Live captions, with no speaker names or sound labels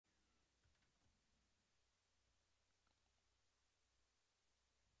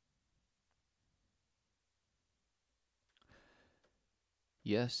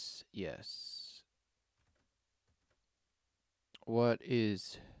Yes, yes. What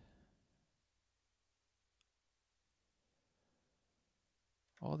is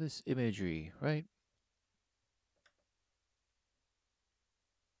all this imagery, right?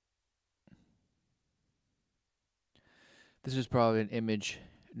 This is probably an image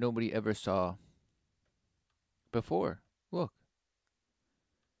nobody ever saw before. Look,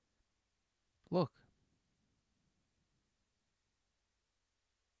 look.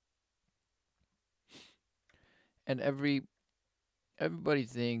 And everybody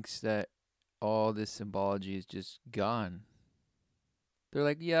thinks that all this symbology is just gone. They're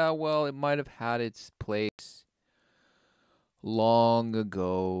like, yeah, well, it might have had its place long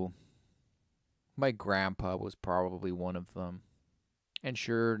ago. My grandpa was probably one of them. And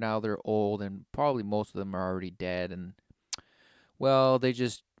sure, now they're old and probably most of them are already dead. And, well, they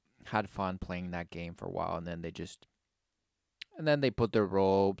just had fun playing that game for a while. And then they put their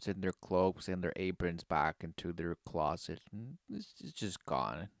robes and their cloaks and their aprons back into their closet. And it's just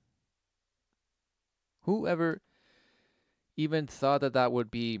gone. Whoever even thought that that would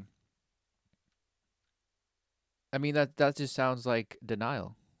be. I mean, that just sounds like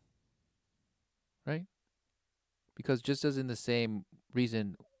denial, right? Because just as in the same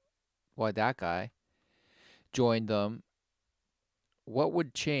reason why that guy joined them, what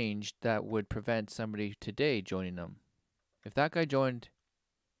would change that would prevent somebody today joining them? If that guy joined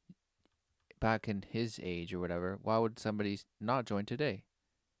back in his age or whatever, why would somebody not join today?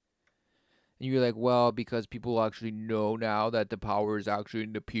 And you're like, well, because people actually know now that the power is actually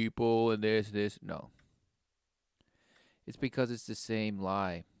in the people and this. No. It's because it's the same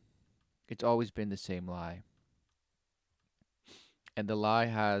lie. It's always been the same lie. And the lie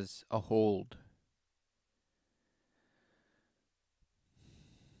has a hold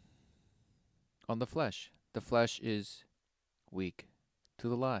on the flesh. The flesh is weak to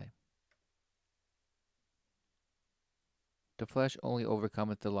the lie. The flesh only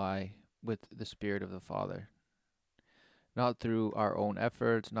overcometh the lie with the Spirit of the Father, not through our own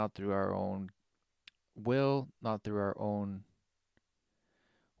efforts, not through our own will, not through our own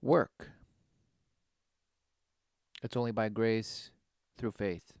work. It's only by grace through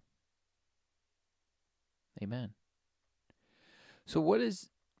faith. Amen. So what is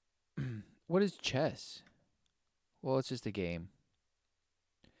chess? Well, it's just a game.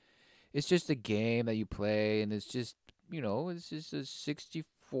 It's just a game that you play, and it's just, it's just a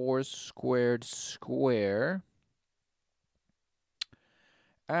 64 squared square.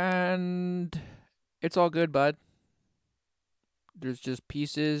 And it's all good, bud. There's just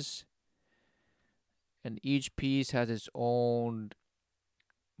pieces, and each piece has its own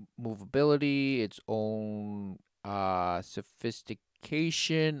movability, its own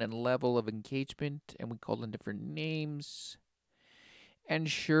sophistication and level of engagement, and we call them different names. And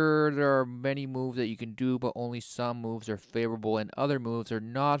sure, there are many moves that you can do, but only some moves are favorable and other moves are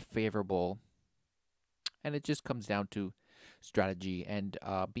not favorable. And it just comes down to strategy and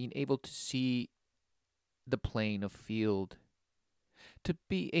being able to see the plane of field, to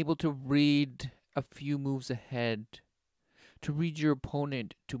be able to read a few moves ahead, to read your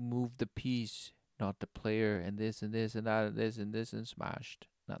opponent, to move the piece, not the player, and this and this and that and this and this and smashed.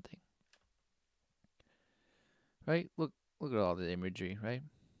 Nothing. Right? Look at all the imagery, right?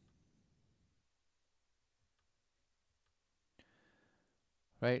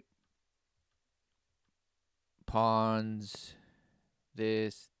 Right? Pawns,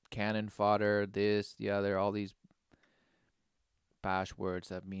 this, cannon fodder, this, the other, all these bash words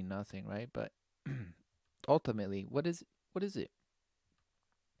that mean nothing, right? But ultimately, what is it?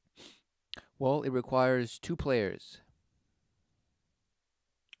 Well, it requires two players,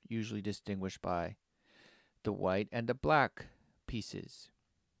 usually distinguished by the white and the black pieces.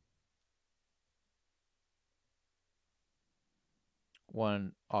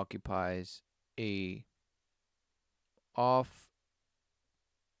 One occupies a off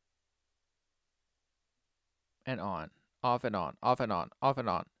and on, off and on, off and on, off and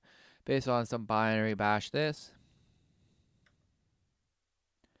on, based on some binary bash this,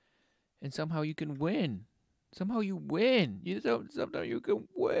 and somehow you can win. Somehow you win. Sometimes you can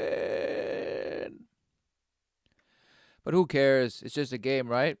win. But who cares? It's just a game,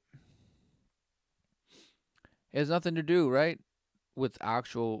 right? It has nothing to do, right, with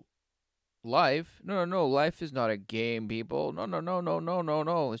actual life. No, no, no. Life is not a game, people. No, no, no, no, no, no,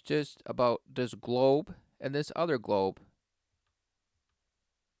 no. It's just about this globe and this other globe,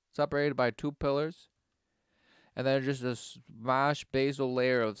 separated by two pillars, and then just a smashed basal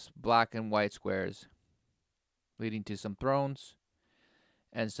layer of black and white squares, leading to some thrones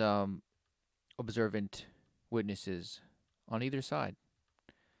and some observant witnesses on either side.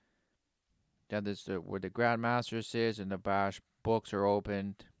 Then there's where the grandmaster sits and the bash books are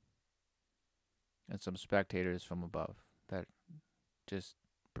opened, and some spectators from above that just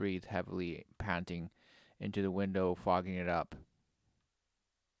breathe heavily, panting into the window, fogging it up.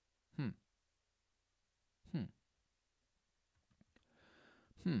 Hmm. Hmm.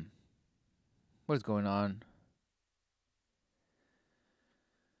 Hmm. What is going on?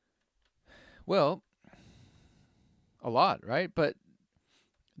 Well, a lot, right? But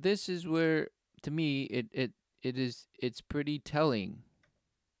this is where, to me, it's pretty telling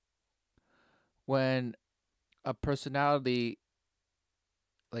when a personality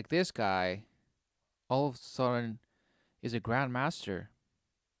like this guy all of a sudden is a grandmaster,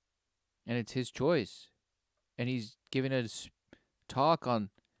 and it's his choice, and he's giving a talk on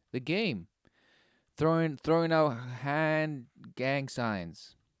the game, throwing out gang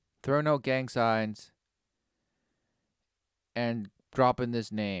signs, throwing out gang signs, and dropping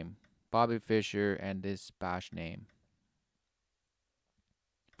this name, Bobby Fischer, and this bash name,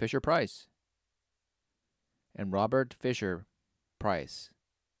 Fisher Price, and Robert Fisher Price,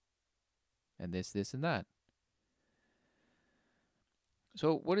 and this, and that.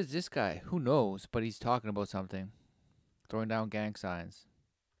 So what is this guy? Who knows? But he's talking about something, throwing down gang signs,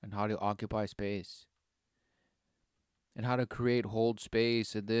 and how to occupy space, and how to hold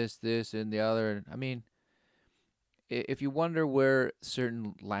space, and this, and the other. I mean, if you wonder where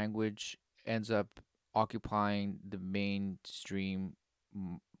certain language ends up occupying the mainstream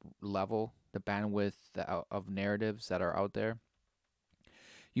level, the bandwidth of narratives that are out there,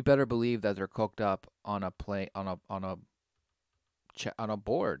 you better believe that they're cooked up on a board.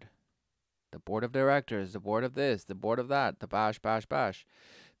 The board of directors, the board of this, the board of that, the bash,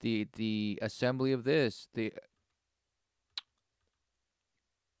 the assembly of this, the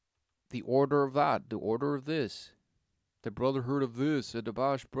order of that, the order of this, the brotherhood of this, and the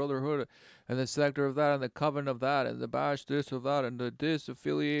bash brotherhood, and the sector of that, and the covenant of that, and the bash this of that, and the this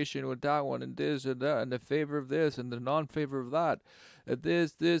affiliation with that one, and this and that, and the favor of this, and the non-favor of that, and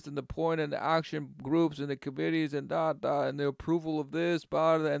this, and the point and the action groups, and the committees, and that, and the approval of this,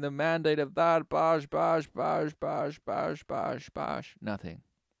 and the mandate of that, bash, nothing.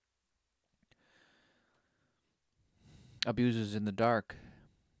 Abuses in the dark.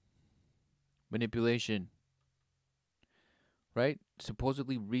 Manipulation. Right?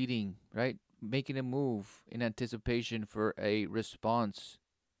 Supposedly reading, right? Making a move in anticipation for a response.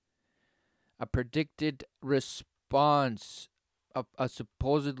 A predicted response. A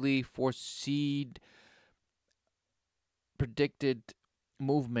supposedly foreseed, predicted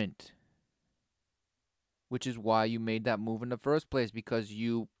movement. Which is why you made that move in the first place, because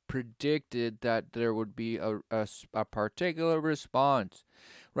you predicted that there would be a particular response.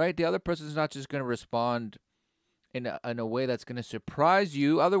 Right? The other person's not just going to respond in a way that's going to surprise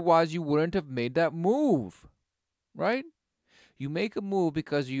you. Otherwise, you wouldn't have made that move, right? You make a move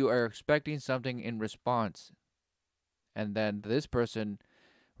because you are expecting something in response. And then this person,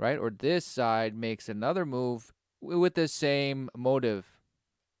 right, or this side makes another move with the same motive.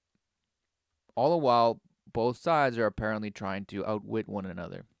 All the while, both sides are apparently trying to outwit one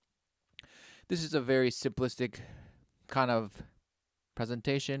another. This is a very simplistic kind of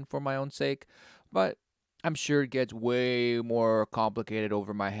presentation for my own sake, but I'm sure it gets way more complicated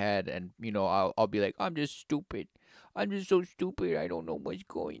over my head, and I'll be like, I'm just stupid. I'm just so stupid. I don't know what's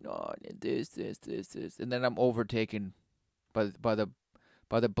going on, and this, and then I'm overtaken by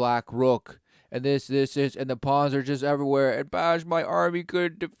the black rook, and this, and the pawns are just everywhere. And bash, my army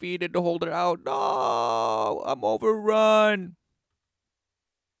could defeat it to hold it out. No, I'm overrun.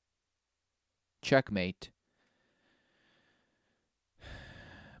 Checkmate.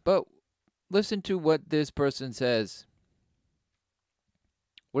 But listen to what this person says.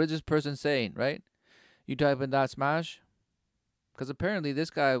 What is this person saying, right? You type in that smash? Because apparently this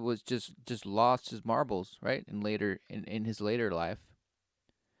guy was just lost his marbles, right? In his later life.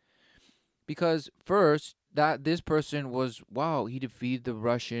 Because first, that this person was, wow, he defeated the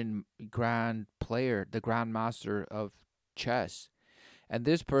Russian grand player, the grandmaster of chess. And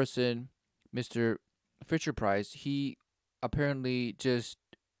this person, Mr. Fisher Price, he apparently just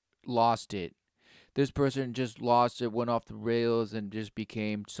lost it. This person just lost it, went off the rails, and just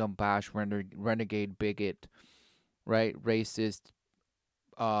became some bash renegade bigot, right? Racist,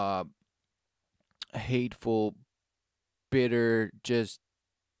 hateful, bitter, just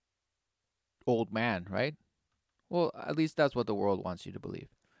old man, right? Well, at least that's what the world wants you to believe.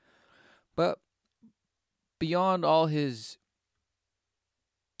 But beyond all his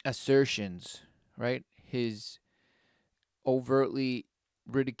assertions, right? His overtly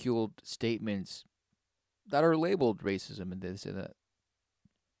ridiculed statements that are labeled racism and this and that.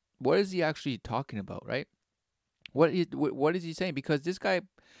 what is he actually talking about, right? What is he saying? Because this guy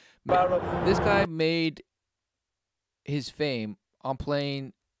made his fame on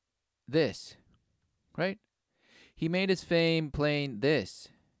playing this, right? He made his fame playing this,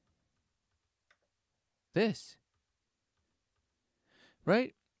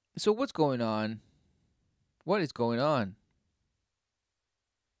 right? So what's going on? What is going on?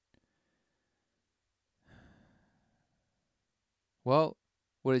 Well,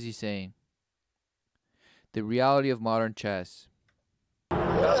 what is he saying? The reality of modern chess. But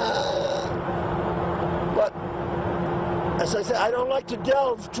as I said, I don't like to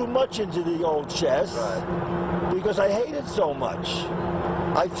delve too much into the old chess because I hate it so much.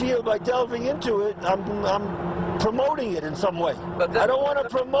 I feel by delving into it, I'm promoting it in some way. I don't want to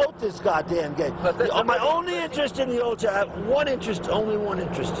promote this goddamn game. My only interest in the old chess, I have one interest, only one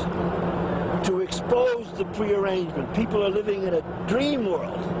interest. To expose the prearrangement. People are living in a dream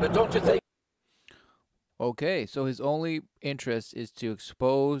world. But don't you think? Okay, so his only interest is to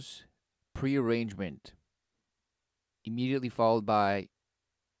expose prearrangement. Immediately followed by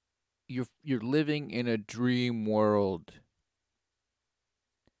you're living in a dream world.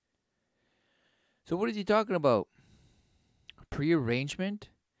 So what is he talking about? Prearrangement?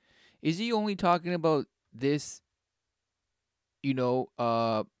 Is he only talking about this,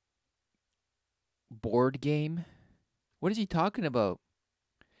 board game? What is he talking about?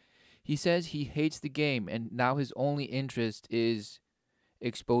 He says he hates the game, and now his only interest is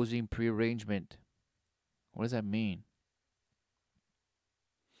exposing prearrangement. What does that mean?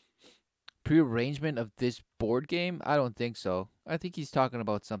 Prearrangement of this board game? I don't think so. I think he's talking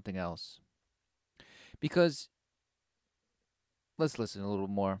about something else. Because, let's listen a little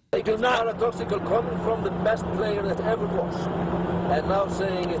more. They do not paradoxical coming from the best player that ever was, and now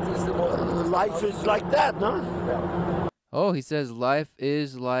saying it is the most. Life is like that, no? Yeah. Oh, he says life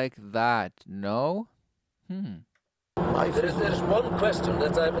is like that. No? There is one question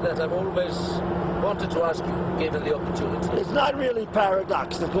that I've always wanted to ask you, given the opportunity. It's not really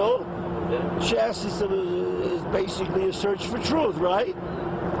paradoxical. Yeah. Chess is basically a search for truth, right?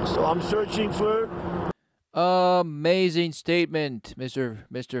 So I'm searching for. Amazing statement,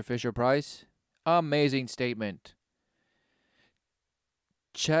 Mr. Fisher-Price. Amazing statement.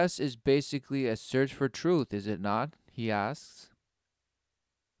 Chess is basically a search for truth, is it not? He asks.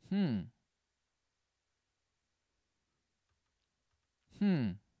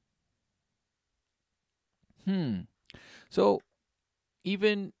 So,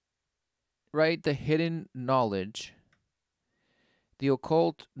 even, right, the hidden knowledge, the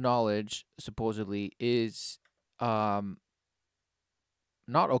occult knowledge, supposedly, is not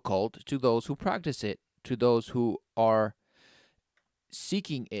occult to those who practice it, to those who are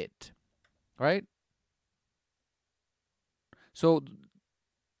seeking it, right? So,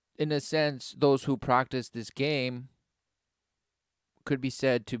 in a sense, those who practice this game could be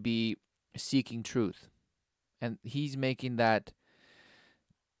said to be seeking truth. And he's making that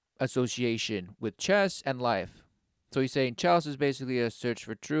association with chess and life. So he's saying chess is basically a search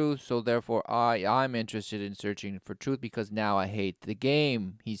for truth, so therefore I'm interested in searching for truth because now I hate the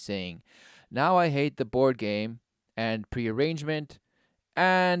game, he's saying. Now I hate the board game and prearrangement,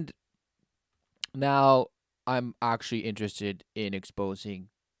 and now I'm actually interested in exposing.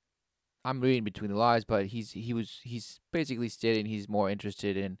 I'm reading between the lines, but he's basically stating he's more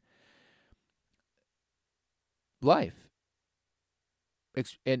interested in life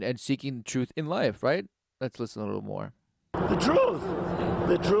and seeking truth in life, right? Let's listen a little more. The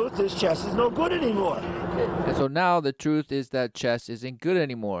truth is chess is no good anymore. And so now the truth is that chess isn't good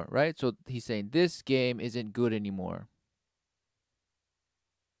anymore, right? So he's saying this game isn't good anymore.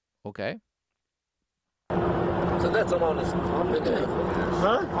 Okay. So that's an honest. On the table.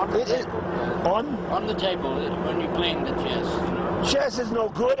 Huh? On the table when you're playing the chess. Chess is no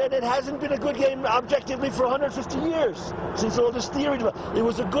good, and it hasn't been a good game objectively for 150 years since all this theory developed. It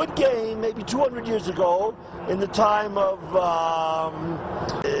was a good game maybe 200 years ago in the time of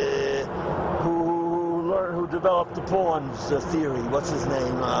who developed the pawns theory. What's his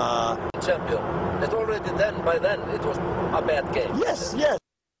name? Champion. That already by then it was a bad game. Yes.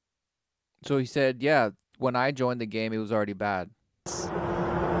 So he said, yeah, when I joined the game, it was already bad.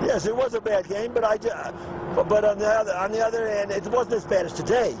 Yes, it was a bad game, but on the other hand, it wasn't as bad as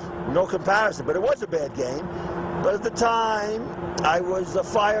today. No comparison, but it was a bad game. But at the time, I was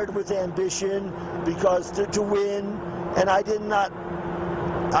fired with ambition because to win, and I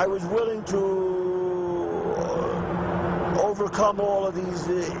was willing to overcome all of these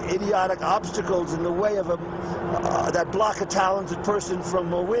idiotic obstacles in the way of that block a talented person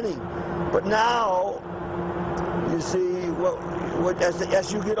from winning. But now, you see,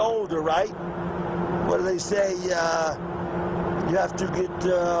 as you get older, right? What do they say? You have to get,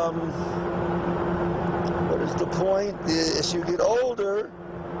 what is the point? As you get older,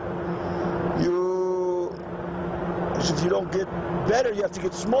 if you don't get better, you have to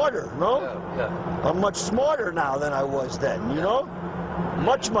get smarter, no? Yeah. I'm much smarter now than I was then, you know?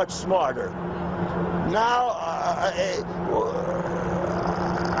 Much, much smarter. Now,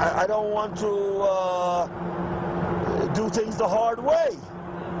 I don't want to do things the hard way.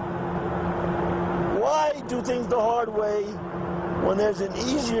 Why do things the hard way when there's an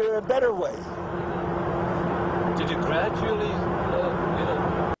easier and better way? Did you gradually,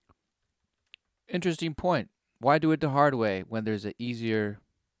 Interesting point. Why do it the hard way when there's an easier,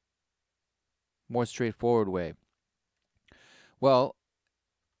 more straightforward way? Well,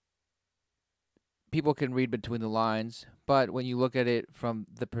 people can read between the lines, but when you look at it from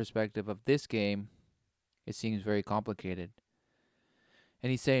the perspective of this game, it seems very complicated. And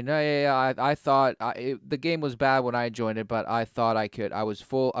he's saying, no, I thought the game was bad when I joined it, but I thought I could. I was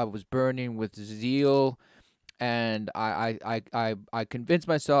burning with zeal, and I convinced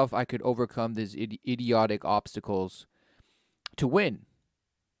myself I could overcome these idiotic obstacles to win.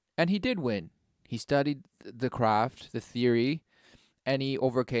 And he did win. He studied the craft, the theory, and he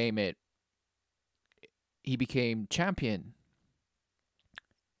overcame it. He became champion,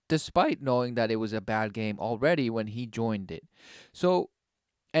 despite knowing that it was a bad game already when he joined it. So,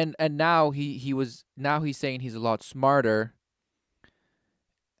 and now he's saying he's a lot smarter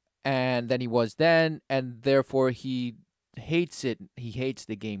and than he was then, and therefore he hates it. He hates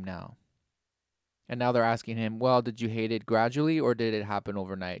the game now. And now they're asking him, well, did you hate it gradually or did it happen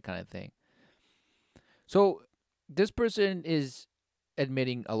overnight, kind of thing? So this person is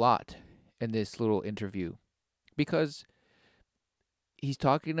admitting a lot in this little interview, because he's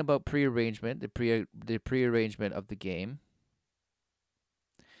talking about prearrangement, the prearrangement of the game.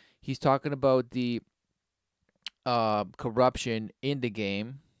 He's talking about the corruption in the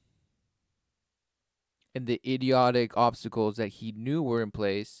game and the idiotic obstacles that he knew were in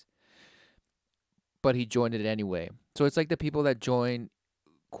place, but he joined it anyway. So it's like the people that join,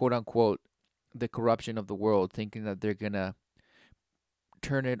 quote unquote, the corruption of the world, thinking that they're gonna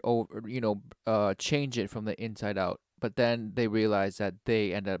turn it over, change it from the inside out. But then they realize that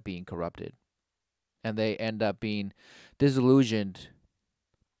they end up being corrupted, and they end up being disillusioned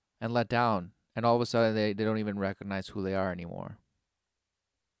and let down. And all of a sudden, they don't even recognize who they are anymore.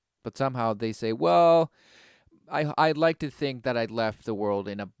 But somehow they say, well, I'd like to think that I'd left the world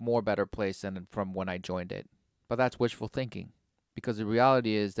in a more better place than from when I joined it. But that's wishful thinking, because the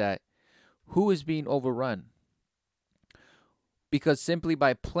reality is that who is being overrun? Because simply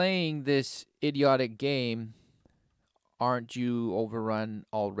by playing this idiotic game, aren't you overrun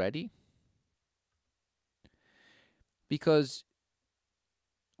already? Because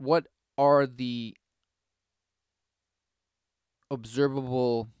what are the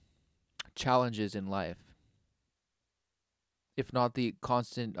observable challenges in life, if not the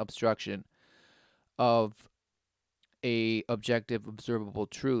constant obstruction of a objective, observable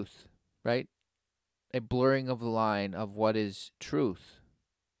truth, right? A blurring of the line of what is truth,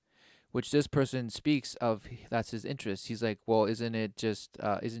 which this person speaks of. That's his interest. He's like, well, isn't just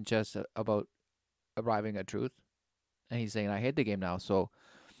about arriving at truth? And he's saying, I hate the game now, so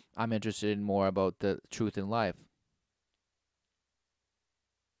I'm interested in more about the truth in life.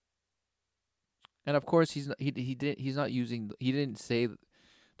 And of course, he didn't say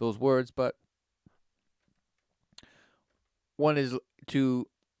those words, but one is to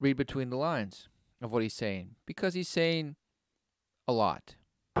read between the lines of what he's saying, because he's saying a lot.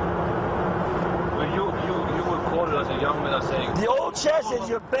 Well, you were quoted as a young man as saying, the old chess is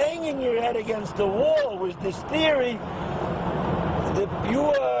you're banging your head against the wall with this theory that you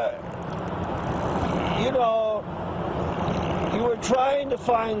were trying to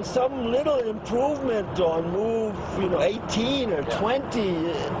find some little improvement on move, 18 or 20.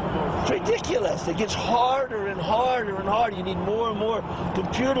 It's ridiculous. It gets harder and harder and harder. You need more and more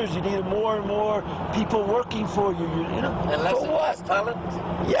computers. You need more and more people working for you. And less and less talent.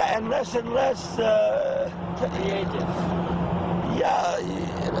 Yeah, and less creative. Yeah,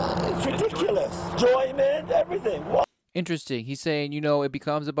 it's ridiculous. Enjoyment, everything. What? Interesting. He's saying, it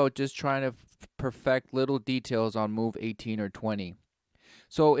becomes about just trying to perfect little details on move 18 or 20.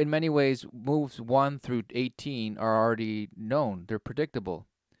 So in many ways, moves 1 through 18 are already known. They're predictable.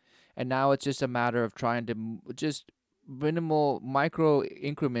 And now it's just a matter of trying to just minimal micro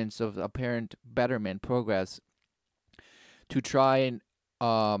increments of apparent betterment, progress, to try and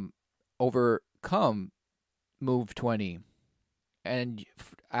overcome move 20 And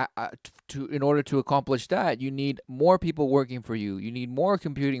in order to accomplish that, you need more people working for you. You need more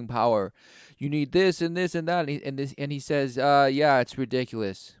computing power. You need this and this and that. And he says, yeah, it's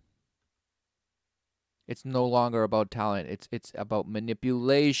ridiculous. It's no longer about talent. It's about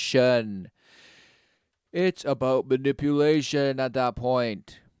manipulation. It's about manipulation at that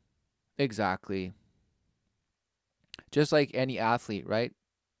point. Exactly. Just like any athlete, right?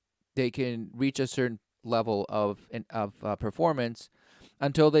 They can reach a certain level of performance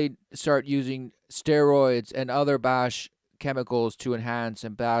until they start using steroids and other bash chemicals to enhance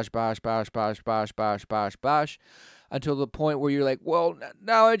and bash until the point where you're like, well,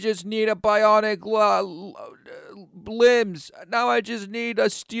 now I just need a bionic limbs. Now I just need a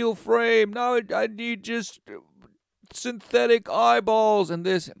steel frame. Now I need just synthetic eyeballs and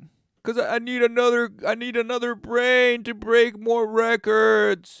this, because I need another brain to break more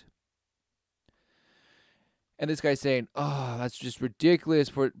records. And this guy's saying, oh, that's just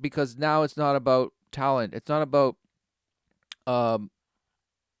ridiculous, because now it's not about talent. It's not about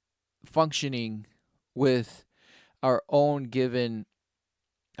functioning with our own given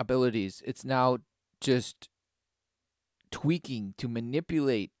abilities. It's now just tweaking to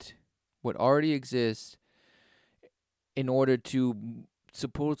manipulate what already exists in order to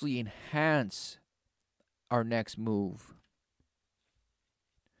supposedly enhance our next move.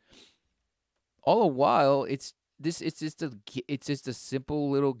 All the while, it's just a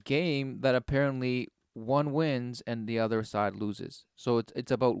simple little game that apparently one wins and the other side loses. So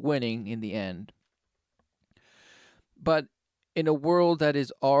it's about winning in the end. But in a world that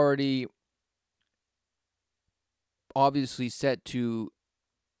is already obviously set to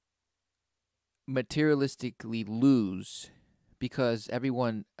materialistically lose, because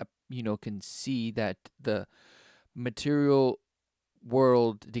everyone can see that the material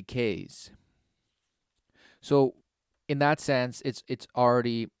world decays. So in that sense, it's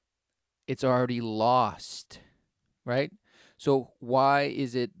already lost, right? So why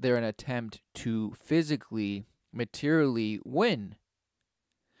is it there an attempt to physically, materially win?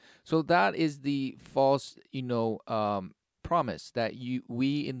 So that is the false, promise that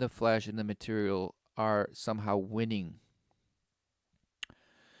we in the flesh and the material are somehow winning,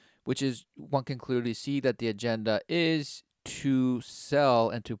 which is, one can clearly see that the agenda is to sell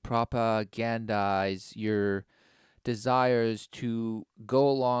and to propagandize your desires to go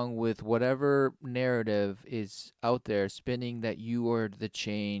along with whatever narrative is out there spinning, that you are the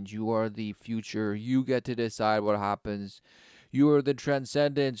change, you are the future, you get to decide what happens, you are the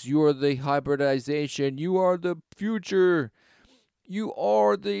transcendence, you are the hybridization, you are the future, you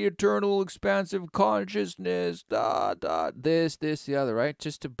are the eternal expansive consciousness, this, the other, right?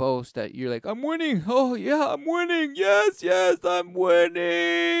 Just to boast that you're like, I'm winning. Oh, yeah, I'm winning. Yes, I'm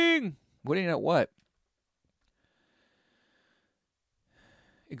winning. Winning at what?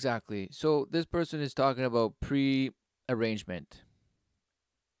 Exactly. So this person is talking about pre-arrangement.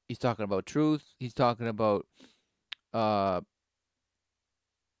 He's talking about truth. He's talking about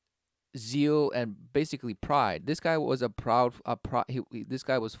zeal and basically pride. This guy was this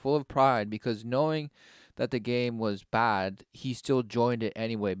guy was full of pride, because knowing that the game was bad, he still joined it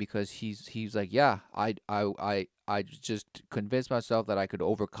anyway, because he's like, yeah, I just convinced myself that I could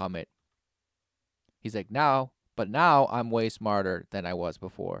overcome it. He's like, now I'm way smarter than I was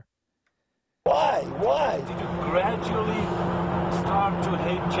before. Why? Did you gradually start to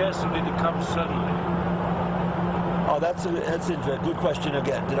hate chess, or did it come suddenly? Oh, that's a good question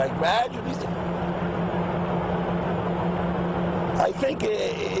again. Did I gradually? I think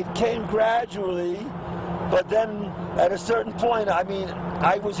it came gradually, but then at a certain point, I mean,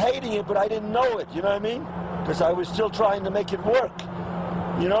 I was hating it, but I didn't know it, you know what I mean? Because I was still trying to make it work,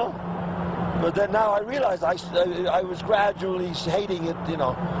 you know? But then now I realize I was gradually hating it,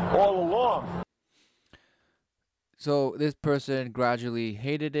 all along. So this person gradually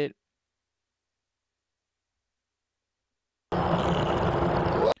hated it,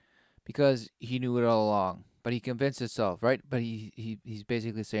 because he knew it all along, but he convinced himself, right? But he's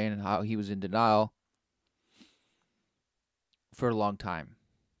basically saying how he was in denial for a long time.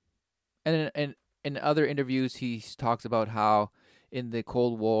 And in other interviews, he talks about how in the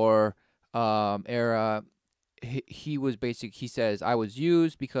Cold War era, he says, I was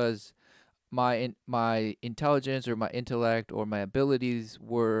used because my intelligence or my intellect or my abilities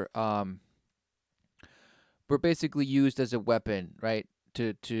were basically used as a weapon, right?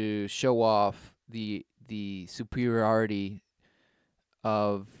 To show off the superiority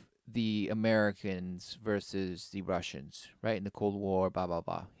of the Americans versus the Russians, right? In the Cold War, blah, blah,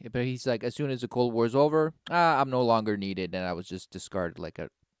 blah. But he's like, as soon as the Cold War is over, I'm no longer needed, and I was just discarded like a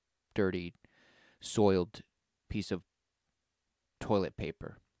dirty, soiled piece of toilet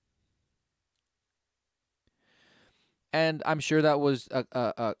paper. And I'm sure that was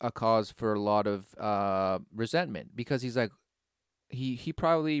a cause for a lot of resentment, because he's like, he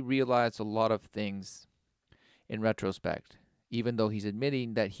probably realized a lot of things in retrospect, even though he's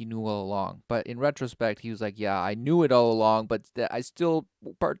admitting that he knew all along. But in retrospect, he was like, yeah, I knew it all along, but I still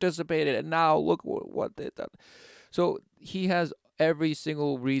participated, and now look what they done. So he has every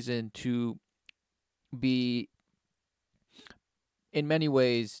single reason to be, in many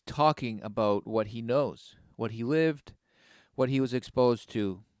ways, talking about what he knows, what he lived, what he was exposed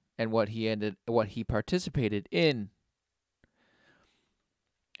to, and what he participated in.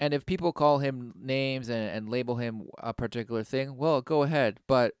 And if people call him names and label him a particular thing, well, go ahead.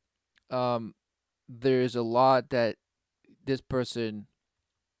 But there's a lot that this person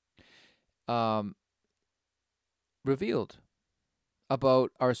revealed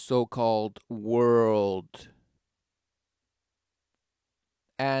about our so-called world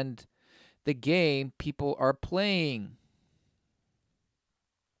and the game people are playing.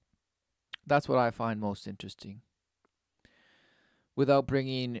 That's what I find most interesting. Without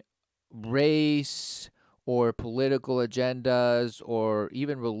bringing race or political agendas or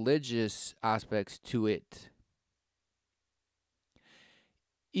even religious aspects to it.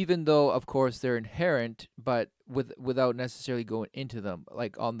 Even though, of course, they're inherent, but without necessarily going into them.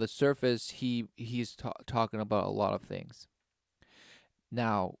 Like on the surface, he's talking about a lot of things.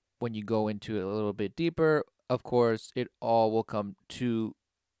 Now, when you go into it a little bit deeper, of course, it all will come to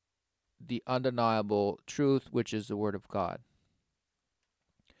the undeniable truth, which is the Word of God,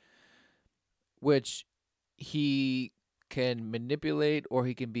 which he can manipulate, or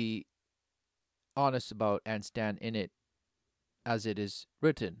he can be honest about and stand in it as it is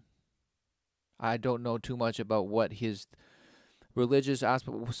written. I don't know too much about what his religious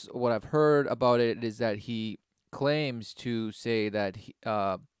aspect was. What I've heard about it is that he claims to say that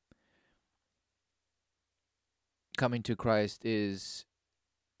coming to Christ is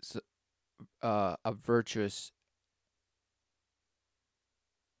a virtuous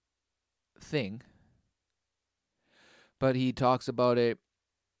thing, but he talks about it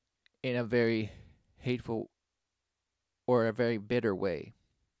in a very hateful or a very bitter way,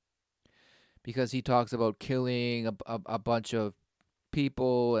 because he talks about killing a bunch of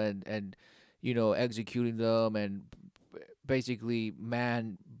people and executing them, and basically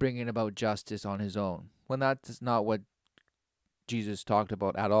man bringing about justice on his own, when that's not what Jesus talked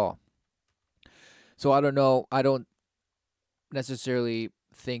about at all. So I don't know. I don't necessarily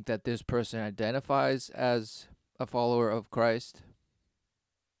think that this person identifies as a follower of Christ,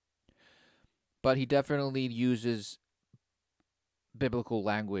 but he definitely uses biblical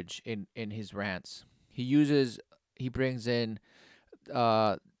language in his rants. He brings in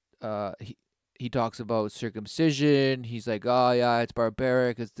he talks about circumcision. He's like, oh yeah, it's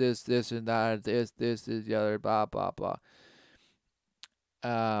barbaric, it's this and that, this is the other, blah blah blah.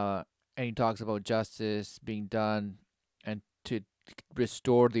 And he talks about justice being done and to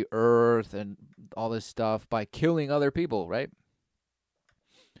restore the earth and all this stuff by killing other people, right?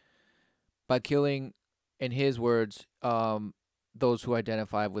 By killing, in his words, those who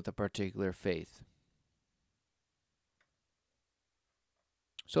identify with a particular faith.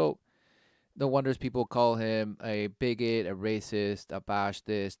 So no wonders people call him a bigot, a racist, a bash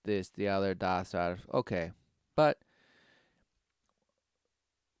this, the other, that. Okay. But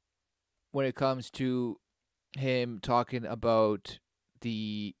when it comes to him talking about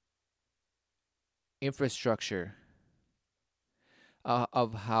the infrastructure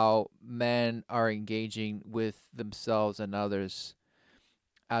of how men are engaging with themselves and others,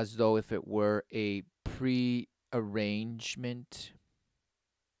 as though if it were a pre-arrangement,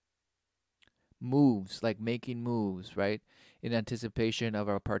 moves, like making moves, right, in anticipation of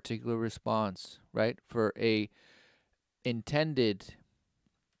a particular response, right, for a intended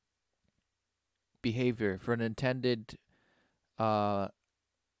behavior, for an intended counter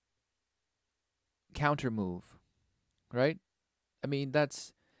move, right? I mean,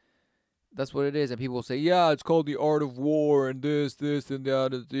 that's what it is. And people say, yeah, it's called the art of war, and this and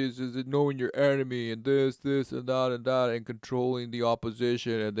that, and this is it, knowing your enemy, and this and that, and controlling the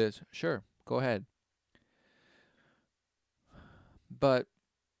opposition, and this. Sure, go ahead. But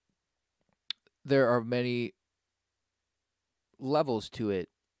there are many levels to it,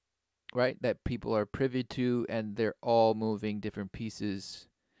 right, that people are privy to, and they're all moving different pieces,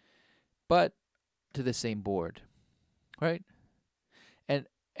 but to the same board, right?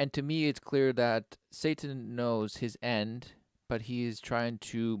 And to me, it's clear that Satan knows his end, but he is trying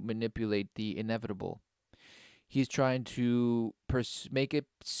to manipulate the inevitable. he's trying to make it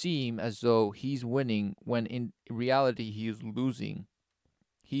seem as though he's winning when in reality he is losing.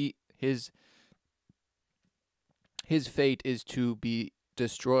 His fate is to be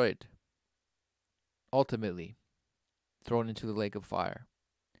destroyed, ultimately thrown into the lake of fire.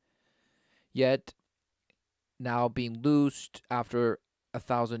 Yet, now being loosed after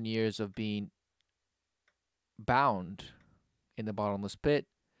 1,000 years of being bound in the bottomless pit,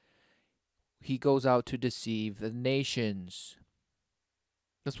 he goes out to deceive the nations.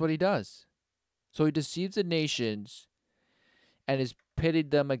 That's what he does. So he deceives the nations and is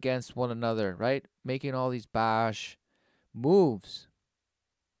pitted them against one another, right? Making all these bash moves,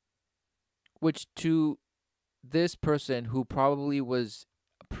 which to this person who probably was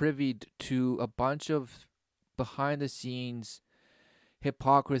privy to a bunch of behind the scenes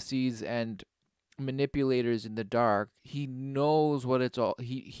hypocrisies and manipulators in the dark, he knows what it's all.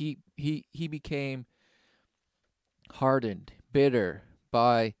 He became hardened, bitter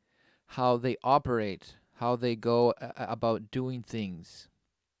by how they operate, how they go about doing things.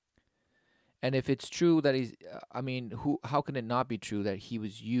 And if it's true that he's, I mean, how can it not be true that he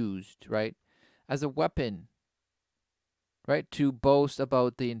was used, right, as a weapon, right, to boast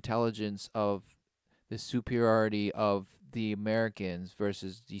about the intelligence of the superiority of the Americans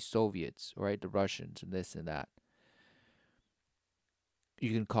versus the Soviets, right, the Russians and this and that. You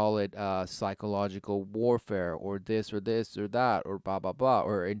can call it psychological warfare or this or that or blah, blah, blah,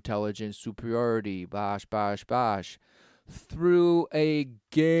 or intelligence superiority, bash, bash, bash, through a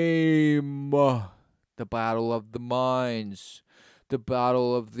game, the battle of the minds, the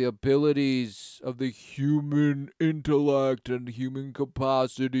battle of the abilities of the human intellect and human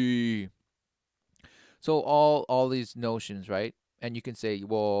capacity. So all these notions, right? And you can say,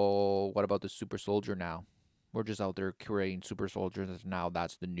 well, what about the super soldier now? We're just out there creating super soldiers, and now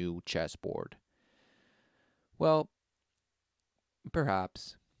that's the new chessboard. Well,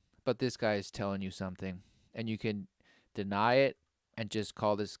 perhaps, but this guy is telling you something, and you can deny it and just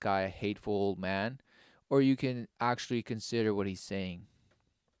call this guy a hateful man, or you can actually consider what he's saying.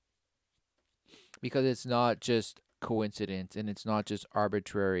 Because it's not just coincidence, and it's not just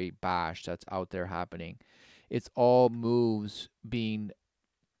arbitrary bash that's out there happening. It's all moves being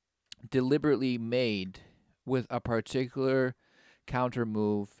deliberately made with a particular counter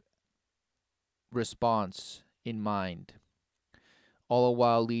move response in mind, all the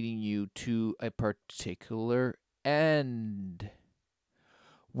while leading you to a particular end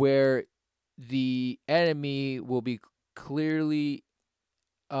where the enemy will be clearly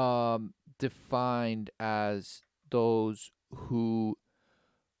defined as those who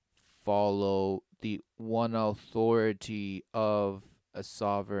follow the one authority of a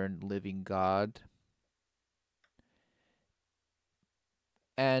sovereign living God,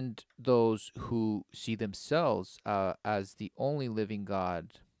 and those who see themselves as the only living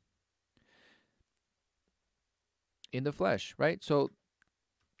God in the flesh, right? So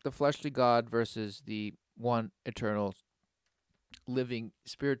the fleshly God versus the one eternal living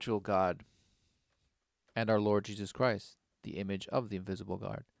spiritual God and our Lord Jesus Christ, the image of the invisible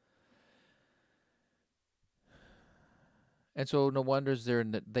God. And so no wonder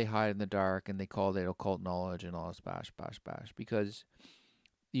they hide in the dark and they call it occult knowledge and all this bash, bash, bash, because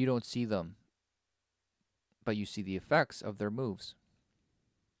you don't see them, but you see the effects of their moves.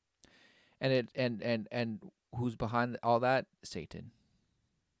 And who's behind all that? Satan.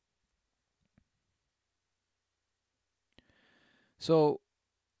 So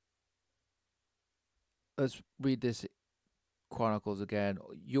let's read this Chronicles again.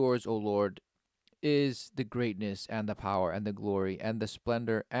 Yours, O Lord, is the greatness and the power and the glory and the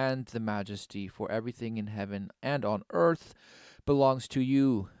splendor and the majesty, for everything in heaven and on earth belongs to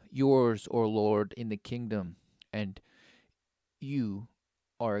you. Yours, O Lord, in the kingdom, and you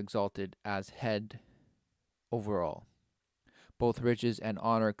are exalted as head over all. Both riches and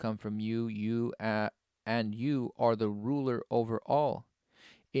honor come from you, and you are the ruler over all.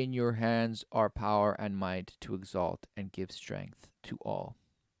 In your hands are power and might to exalt and give strength to all.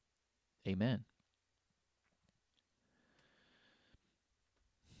 Amen.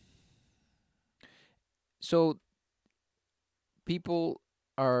 So people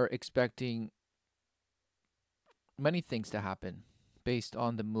are expecting many things to happen based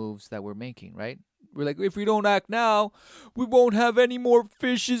on the moves that we're making, right? We're like, if we don't act now, we won't have any more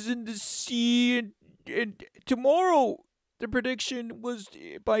fishes in the sea. And tomorrow, the prediction was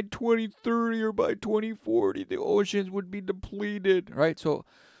by 2030 or by 2040, the oceans would be depleted, right? So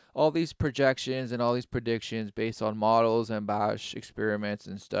all these projections and all these predictions based on models and bash experiments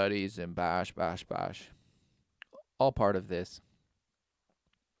and studies and bash, bash, bash. All part of this.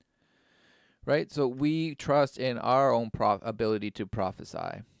 right? So we trust in our own ability to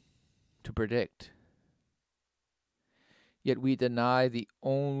prophesy, to predict. Yet we deny the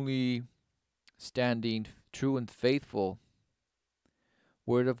only standing true and faithful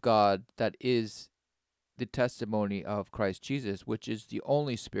word of God that is the testimony of Christ Jesus, which is the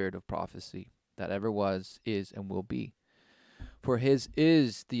only spirit of prophecy that ever was, is, and will be. For his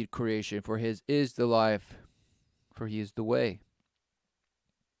is the creation, for his is the life, for he is the way.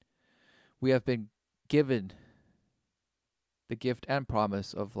 We have been given the gift and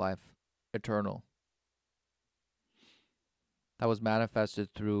promise of life eternal that was manifested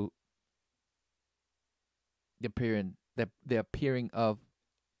through the appearing of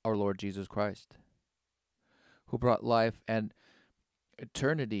our Lord Jesus Christ, who brought life and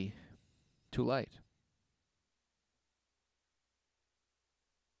eternity to light,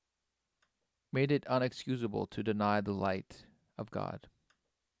 made it unexcusable to deny the light of God.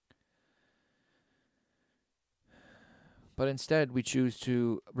 But instead, we choose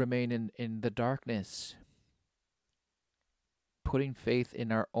to remain in the darkness, putting faith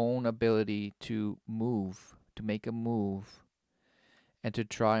in our own ability to move, to make a move, and to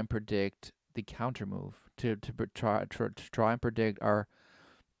try and predict the counter move, to try and predict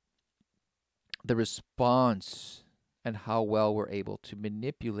the response and how well we're able to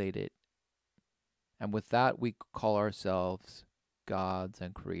manipulate it. And with that, we call ourselves gods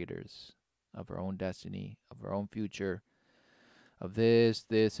and creators of our own destiny, of our own future, of this,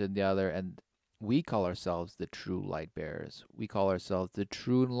 and the other. And we call ourselves the true light bearers. We call ourselves the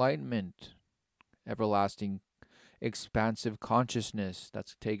true enlightenment, everlasting, expansive consciousness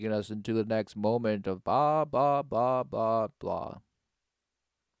that's taking us into the next moment of blah, blah, blah, blah, blah.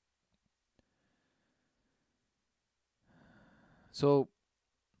 So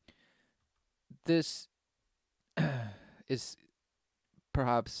this is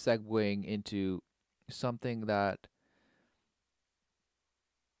perhaps segueing into something that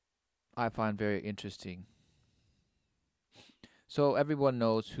I find very interesting. So everyone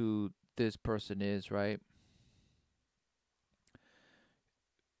knows who this person is, right?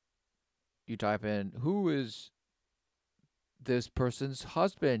 You type in, who is this person's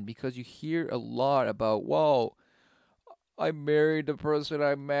husband? Because you hear a lot about, whoa, I married the person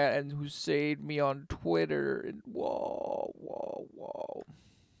I met and who saved me on Twitter. And whoa, whoa, whoa.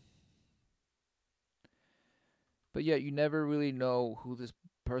 But yet you never really know who this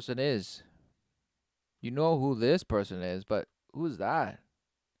person is. You know who this person is, but who's that?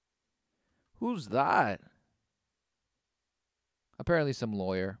 Who's that? Apparently some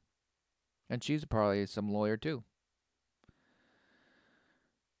lawyer. And she's probably some lawyer too.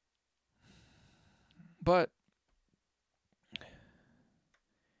 But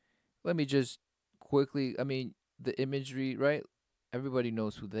let me just quickly, the imagery, right? Everybody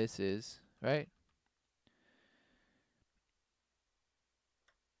knows who this is, right?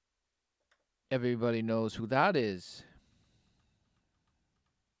 Everybody knows who that is.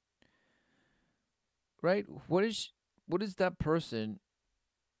 Right? What is that person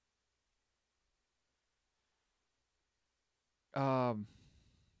all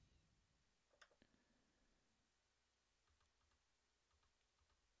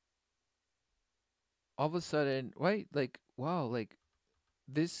of a sudden, right? Like, wow, like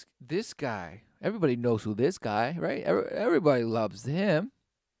this guy. Everybody knows who this guy, right? Everybody loves him.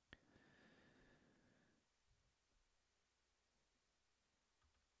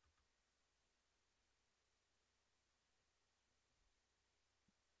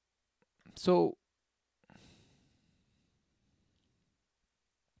 So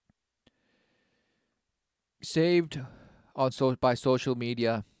saved by social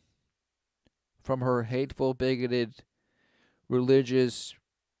media from her hateful, bigoted, religious,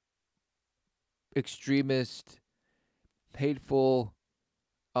 extremist, hateful,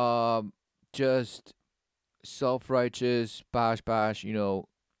 just self-righteous bash,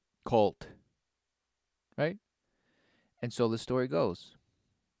 cult, right? And so the story goes.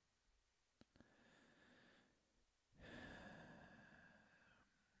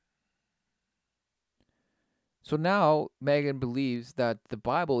 So now Megan believes that the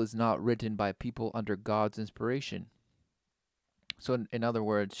Bible is not written by people under God's inspiration. So in other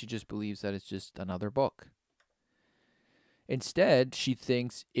words, she just believes that it's just another book. Instead, she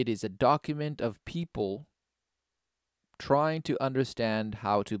thinks it is a document of people trying to understand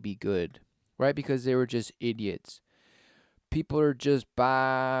how to be good, right? Because they were just idiots. People are just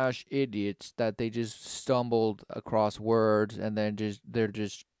bash idiots that they just stumbled across words and then they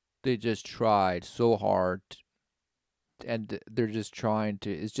just tried so hard, and they're just trying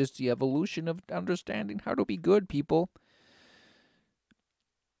to, it's just the evolution of understanding how to be good, people.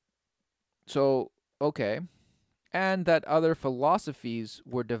 So, okay. And that other philosophies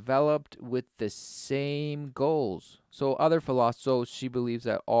were developed with the same goals. So so she believes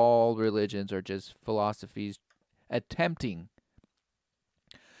that all religions are just philosophies attempting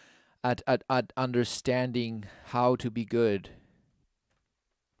at understanding how to be good.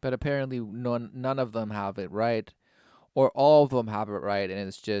 But apparently none of them have it right, or all of them have it right, and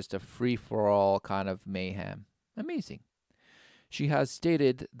it's just a free for all kind of mayhem. Amazing. She has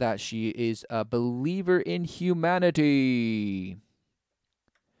stated that she is a believer in humanity,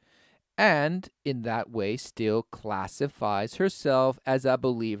 and in that way still classifies herself as a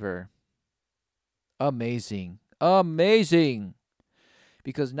believer. Amazing. Amazing.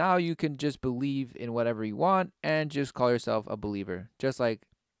 Because now you can just believe in whatever you want and just call yourself a believer. Just like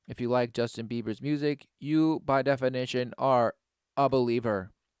if you like Justin Bieber's music, you by definition are a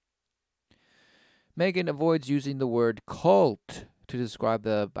believer. Megan avoids using the word cult to describe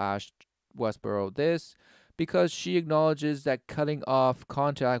the bashed Westboro this because she acknowledges that cutting off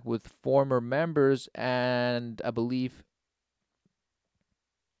contact with former members and a belief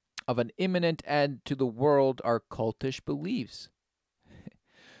of an imminent end to the world are cultish beliefs.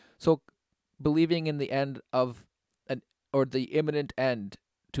 So believing in the end of the imminent end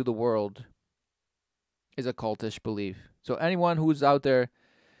to the world is a cultish belief. So anyone who's out there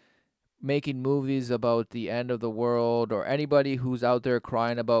making movies about the end of the world, or anybody who's out there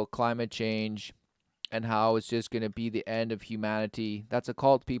crying about climate change and how it's just going to be the end of humanity, that's a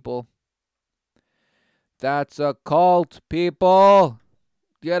cult, people. That's a cult, people.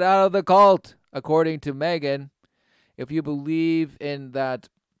 Get out of the cult, according to Megan. If you believe in that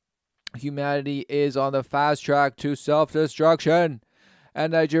humanity is on the fast track to self-destruction,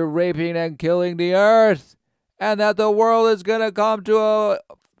 and that you're raping and killing the earth, and that the world is going to come to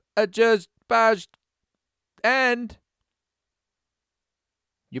a just bashed end,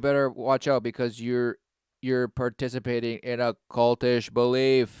 you better watch out, because you're participating in a cultish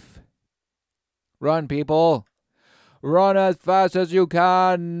belief. Run, people. Run as fast as you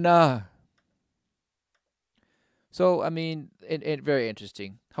can. So, I mean, it very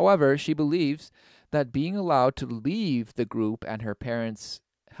interesting. However, she believes that being allowed to leave the group and her parents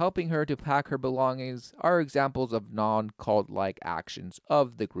helping her to pack her belongings are examples of non-cult-like actions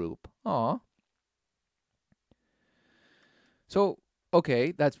of the group. Aw. So,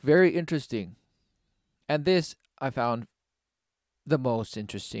 okay, that's very interesting. And this I found the most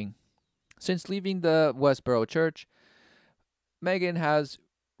interesting. Since leaving the Westboro Church, Megan has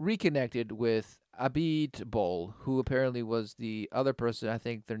reconnected with abominable, who apparently was the other person. I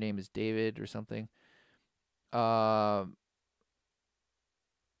think their name is David or something.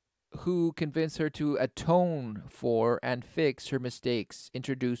 Who convinced her to atone for and fix her mistakes,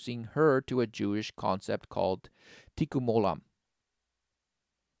 introducing her to a Jewish concept called tikkun olam,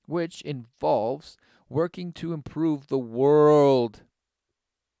 which involves working to improve the world.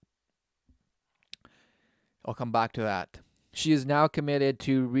 I'll come back to that. She is now committed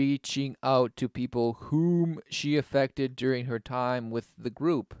to reaching out to people whom she affected during her time with the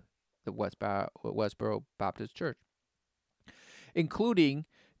group, the Westboro Baptist Church, including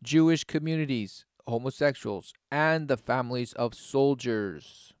Jewish communities, homosexuals, and the families of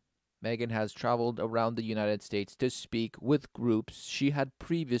soldiers. Megan has traveled around the United States to speak with groups she had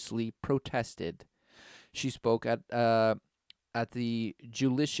previously protested. She spoke at the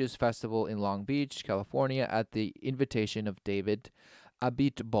Julicious Festival in Long Beach, California, at the invitation of David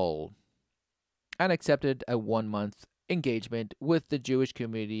Abitbol, and accepted a 1-month engagement with the Jewish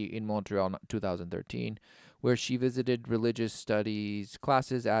community in Montreal in 2013, where she visited religious studies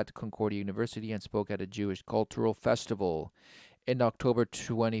classes at Concordia University and spoke at a Jewish cultural festival in October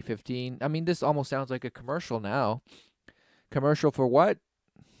 2015. I mean, this almost sounds like a commercial now. Commercial for what?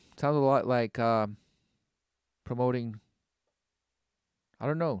 Sounds a lot like promoting, I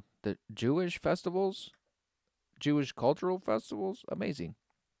don't know, the Jewish festivals? Jewish cultural festivals? Amazing.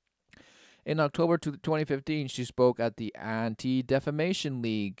 In October 2015, she spoke at the Anti-Defamation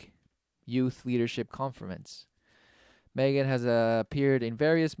League Youth Leadership Conference. Megan has appeared in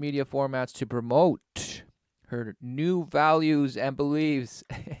various media formats to promote her new values and beliefs.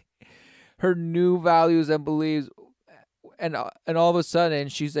 Her new values and beliefs. And all of a sudden,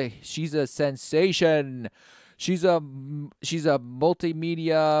 she's a sensation. She's a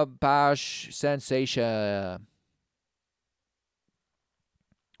multimedia bash sensation.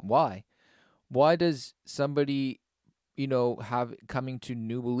 Why? Why does somebody, have coming to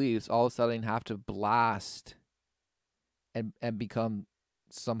new beliefs all of a sudden have to blast and become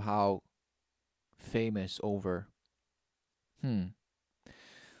somehow famous over?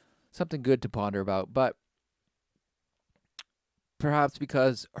 Something good to ponder about. But perhaps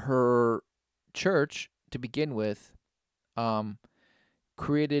because her church, to begin with,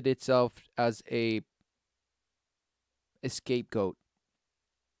 created itself as a scapegoat,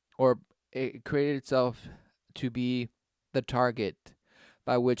 or it created itself to be the target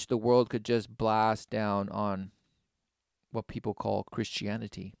by which the world could just blast down on what people call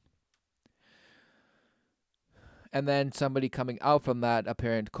Christianity. And then somebody coming out from that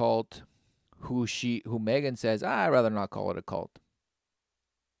apparent cult, who Megan says, I'd rather not call it a cult,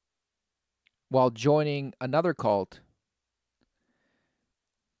 while joining another cult,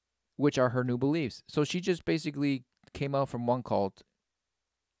 which are her new beliefs. So she just basically came out from one cult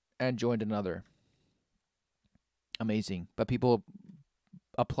and joined another. Amazing. But people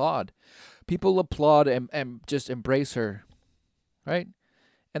applaud. People applaud and just embrace her, right?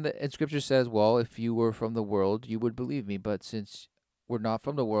 And Scripture says, well, if you were from the world, you would believe me. But since we're not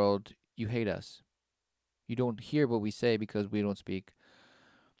from the world, you hate us. You don't hear what we say because we don't speak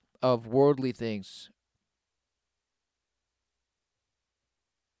of worldly things.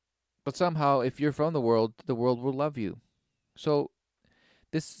 But somehow, if you're from the world will love you. So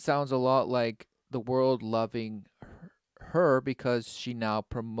this sounds a lot like the world loving her because she now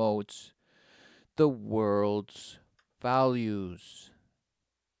promotes the world's values.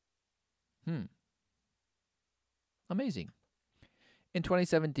 Amazing. In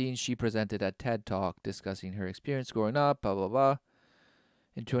 2017, she presented a TED Talk discussing her experience growing up, blah, blah, blah.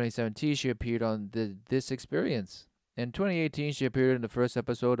 In 2017, she appeared on This Experience. In 2018, she appeared in the first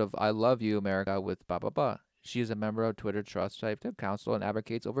episode of I Love You, America with blah, blah, blah. She is a member of Twitter Trust Type Council and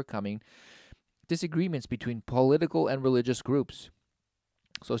advocates overcoming disagreements between political and religious groups.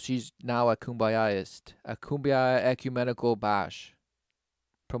 So she's now a kumbayaist, a kumbaya ecumenical bash.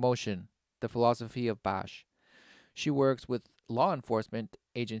 Promotion, the philosophy of bash. She works with law enforcement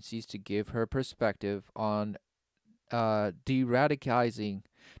agencies to give her perspective on de-radicalizing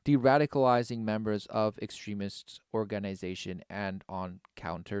members of extremist organization and on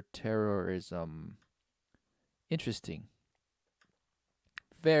counterterrorism. Interesting.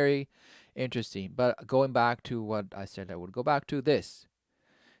 Very interesting. But going back to what I said I would go back to, this.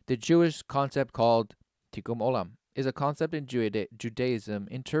 The Jewish concept called tikkun olam is a concept in Judaism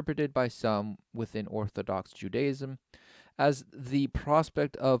interpreted by some within Orthodox Judaism as the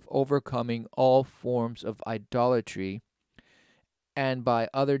prospect of overcoming all forms of idolatry, and by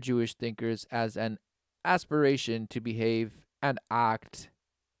other Jewish thinkers as an aspiration to behave and act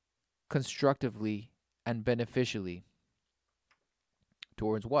constructively and beneficially.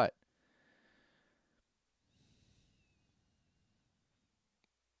 Towards what?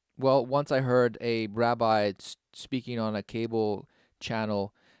 Well, once I heard a rabbi speaking on a cable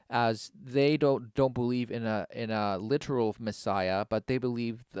channel, as they don't believe in a literal Messiah, but they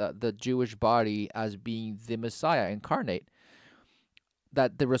believe the Jewish body as being the Messiah incarnate.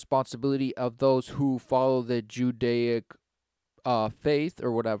 That the responsibility of those who follow the Judaic faith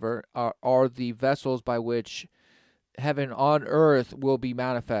or whatever are the vessels by which heaven on earth will be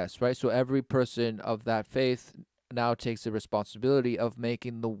manifest, right? So every person of that faith now takes the responsibility of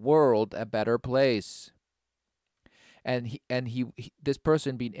making the world a better place. And this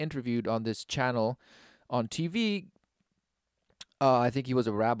person being interviewed on this channel on TV, I think he was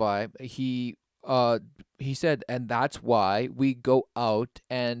a rabbi. He said, and that's why we go out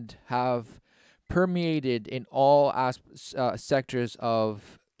and have permeated in all sectors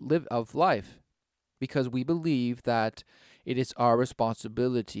of life, because we believe that it is our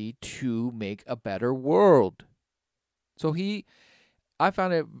responsibility to make a better world. So I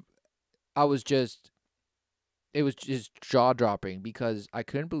found it was just jaw-dropping, because I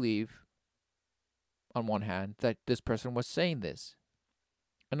couldn't believe, on one hand, that this person was saying this.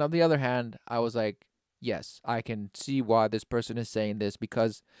 And on the other hand, I was like, yes, I can see why this person is saying this,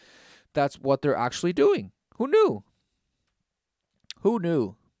 because that's what they're actually doing. Who knew? Who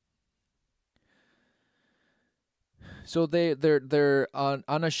knew? So they're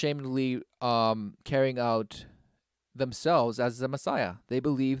unashamedly carrying out themselves as the Messiah. They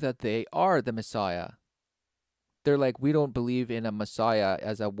believe that they are the Messiah. They're like, we don't believe in a Messiah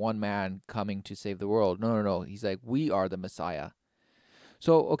as a one man coming to save the world. No. He's like, we are the Messiah.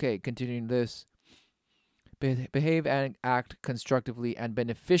 So, okay, continuing this. Behave and act constructively and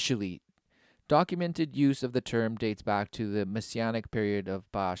beneficially. Documented use of the term dates back to the Messianic period of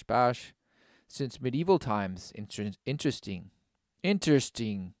Bash. Since medieval times. Interesting.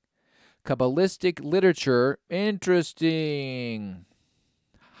 Kabbalistic literature. Interesting.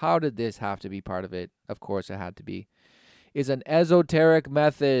 How did this have to be part of it? Of course it had to be. Is an esoteric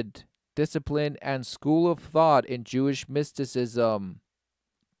method, discipline, and school of thought in Jewish mysticism.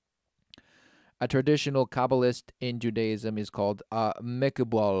 A traditional Kabbalist in Judaism is called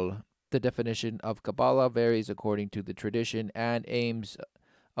Mekubal, The definition of Kabbalah varies according to the tradition and aims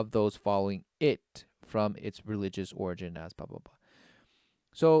of those following it from its religious origin as blah, blah, blah.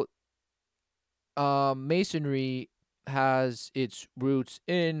 So, Masonry has its roots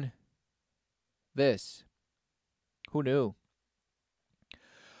in this. Who knew?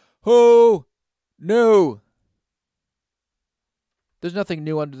 Who knew? There's nothing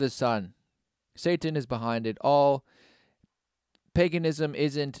new under the sun. Satan is behind it all. Paganism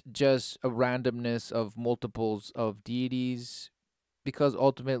isn't just a randomness of multiples of deities, because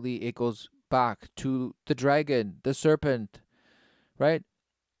ultimately it goes back to the dragon, the serpent, right?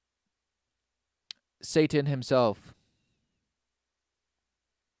 Satan himself.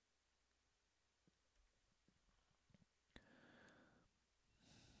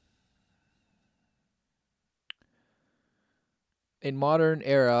 In modern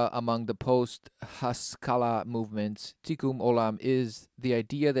era, among the post-Haskalah movements, Tikkun Olam is the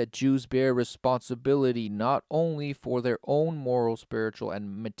idea that Jews bear responsibility not only for their own moral, spiritual,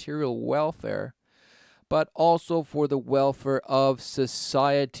 and material welfare, but also for the welfare of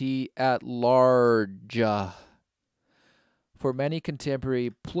society at large. For many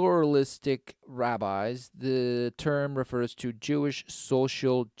contemporary pluralistic rabbis, the term refers to Jewish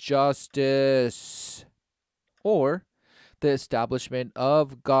social justice, or the establishment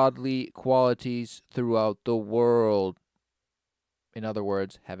of godly qualities throughout the world. In other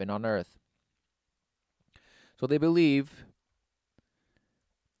words, heaven on earth. So they believe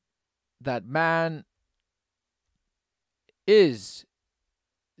that man is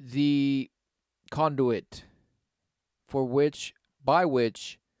the conduit for which, by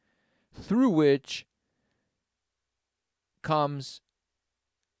which, through which comes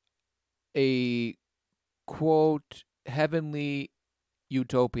a, quote, heavenly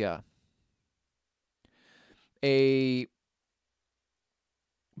utopia, a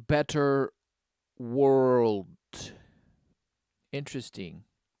better world. Interesting.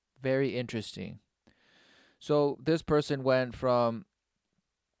 Very interesting. So this person went from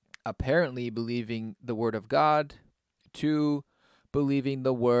apparently believing the word of God to believing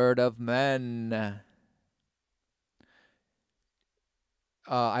the word of men.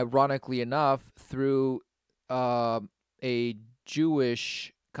 Ironically enough, through a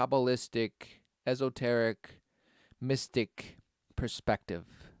Jewish, Kabbalistic, esoteric, mystic perspective.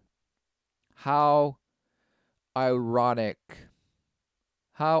 How ironic.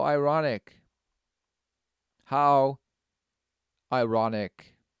 How ironic. How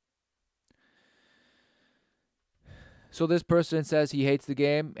ironic. So this person says he hates the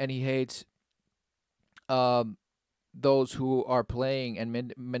game and he hates those who are playing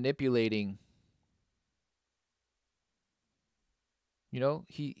and manipulating. You know,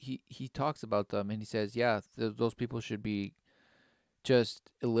 he talks about them and he says, yeah, those people should be just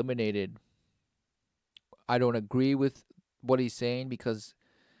eliminated. I don't agree with what he's saying because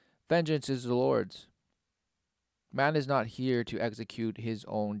vengeance is the Lord's. Man is not here to execute his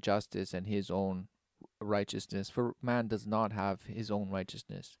own justice and his own righteousness, for man does not have his own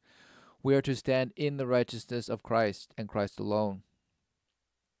righteousness. We are to stand in the righteousness of Christ and Christ alone.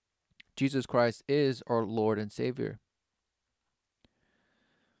 Jesus Christ is our Lord and Savior.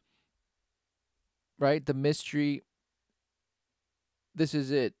 Right? The mystery, this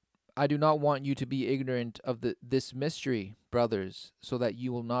is it. I do not want you to be ignorant of this mystery, brothers, so that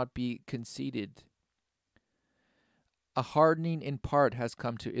you will not be conceited. A hardening in part has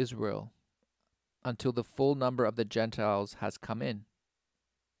come to Israel, until the full number of the Gentiles has come in.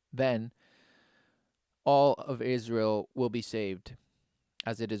 Then all of Israel will be saved.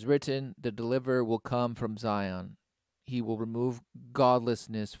 As it is written, the deliverer will come from Zion. He will remove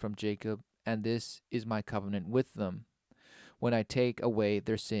godlessness from Jacob, and this is my covenant with them, when I take away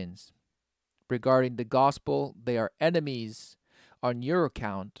their sins. Regarding the gospel, they are enemies on your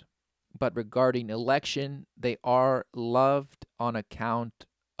account, but regarding election, they are loved on account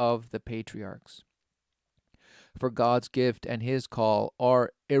of the patriarchs. For God's gift and his call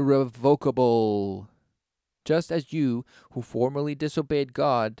are irrevocable. Just as you, who formerly disobeyed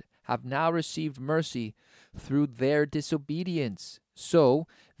God, have now received mercy through their disobedience, so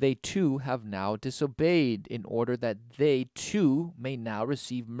they too have now disobeyed, in order that they too may now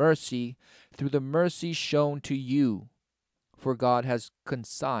receive mercy through the mercy shown to you. For God has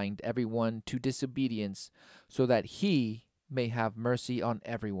consigned everyone to disobedience, so that he may have mercy on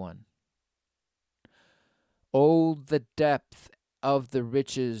everyone. Oh, the depth of the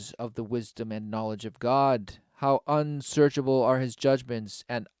riches of the wisdom and knowledge of God! How unsearchable are his judgments,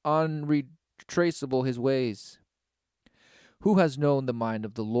 and unretraceable his ways! Who has known the mind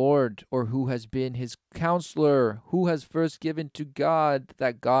of the Lord, or who has been his counselor? Who has first given to God,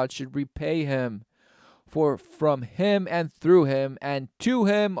 that God should repay him? For from him and through him and to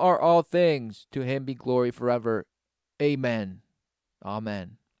him are all things. To him be glory forever. Amen.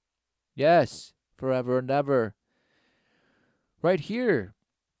 Amen. Yes, forever and ever. Right here,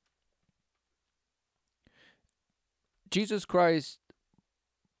 Jesus Christ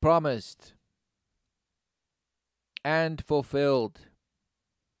promised and fulfilled.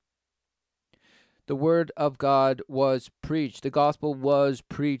 The word of God was preached. The gospel was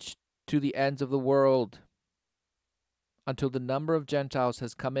preached to the ends of the world until the number of Gentiles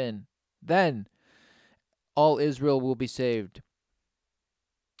has come in. Then all Israel will be saved.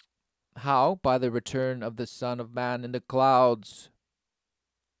 How? By the return of the Son of Man in the clouds.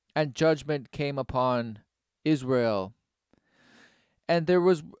 And judgment came upon Israel. And there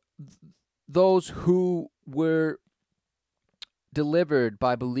was those who were delivered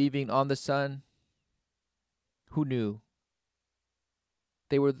by believing on the Son. Who knew?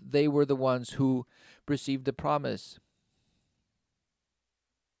 They were the ones who received the promise.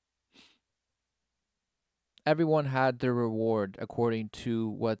 Everyone had their reward according to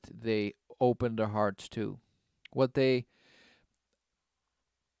what they opened their hearts to, what they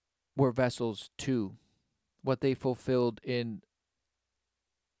were vessels to, what they fulfilled in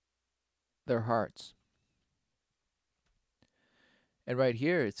their hearts. And right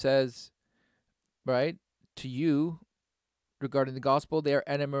here it says, right, to you, regarding the gospel, they are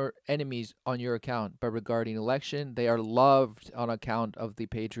enemies on your account. But regarding election, they are loved on account of the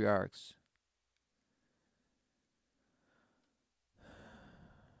patriarchs.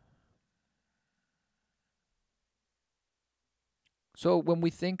 So when we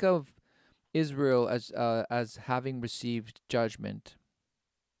think of Israel as having received judgment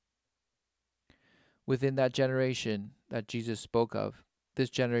within that generation that Jesus spoke of, this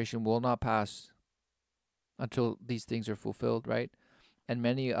generation will not pass until these things are fulfilled, right? And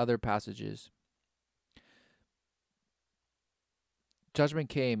many other passages. Judgment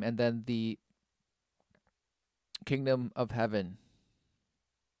came, and then the kingdom of heaven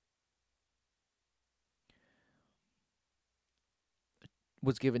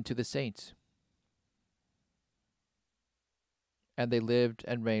was given to the saints. And they lived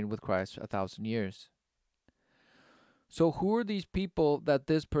and reigned with Christ 1,000 years. So who are these people that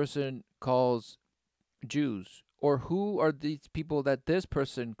this person calls Jews? Or who are these people that this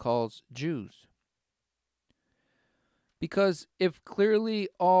person calls Jews? Because if clearly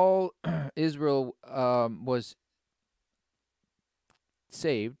all Israel was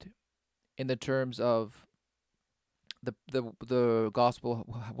saved in the terms of the gospel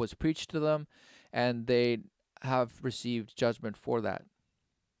was preached to them, and they have received judgment for that.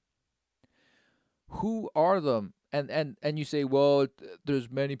 Who are them? And you say, well, there's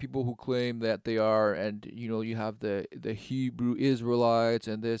many people who claim that they are, and you have the Hebrew Israelites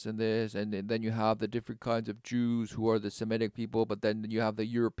and this, and then you have the different kinds of Jews who are the Semitic people, but then you have the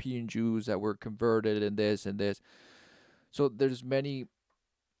European Jews that were converted and this and this. So there's many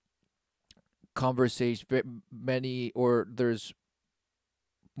conversations, there's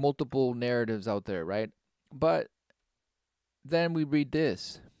multiple narratives out there, right? But then we read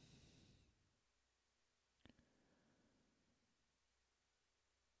this.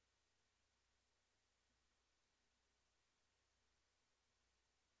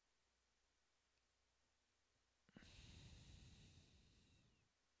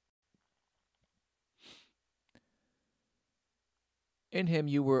 In him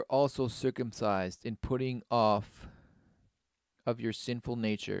you were also circumcised in putting off of your sinful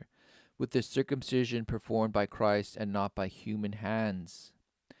nature, with the circumcision performed by Christ and not by human hands.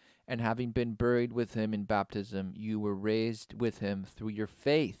 And having been buried with him in baptism, you were raised with him through your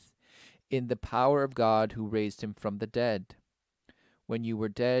faith in the power of God who raised him from the dead. When you were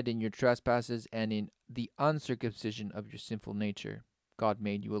dead in your trespasses and in the uncircumcision of your sinful nature, God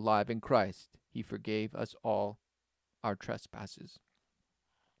made you alive in Christ. He forgave us all our trespasses.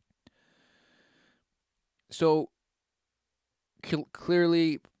 So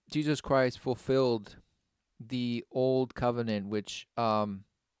clearly, Jesus Christ fulfilled the old covenant, which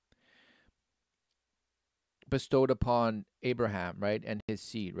bestowed upon Abraham, right, and his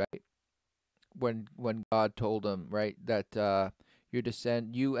seed, right. When God told him, right, that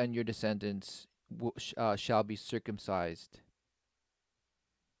you and your descendants shall be circumcised,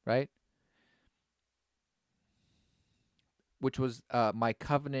 right, which was my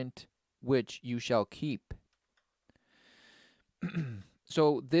covenant, which you shall keep.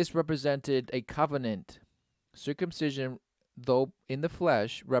 So this represented a covenant. Circumcision, though in the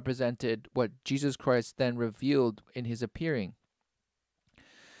flesh, represented what Jesus Christ then revealed in his appearing.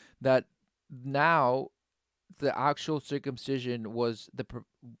 That now the actual circumcision was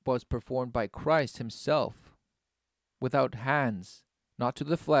performed by Christ himself, without hands, not to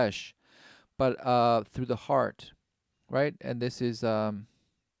the flesh, but through the heart, right? And this is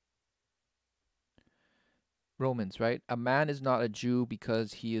Romans, right? A man is not a Jew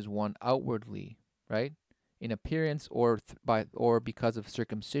because he is one outwardly, right? In appearance or because of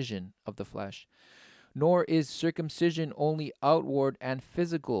circumcision of the flesh. Nor is circumcision only outward and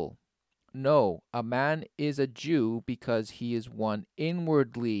physical. No, a man is a Jew because he is one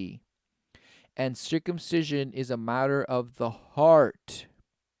inwardly. And circumcision is a matter of the heart,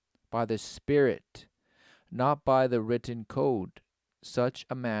 by the Spirit, not by the written code. Such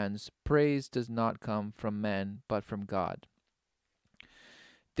a man's praise does not come from men, but from God.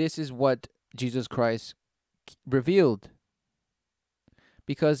 This is what Jesus Christ revealed.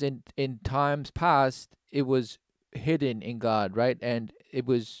 Because in times past, it was hidden in God, right? And it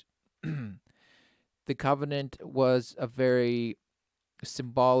was, the covenant was a very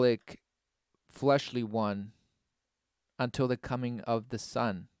symbolic, fleshly one until the coming of the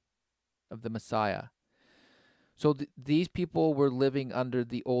Son, of the Messiah. So these people were living under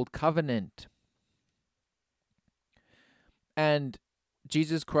the old covenant. And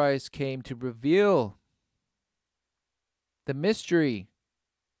Jesus Christ came to reveal the mystery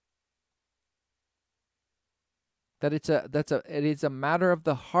that it is a matter of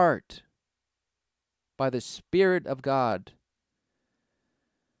the heart by the Spirit of God.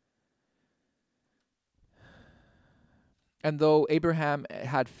 And though Abraham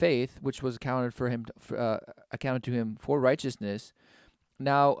had faith, which was accounted to him for righteousness,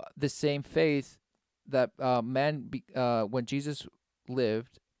 now the same faith that when Jesus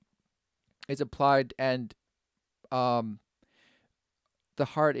lived is applied, and the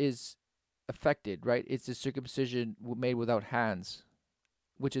heart is affected, right? It's the circumcision made without hands,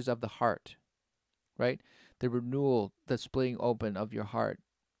 which is of the heart, right? The renewal, the splitting open of your heart.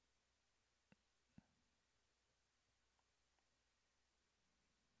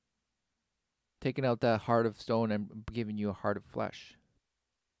 Taking out that heart of stone and giving you a heart of flesh.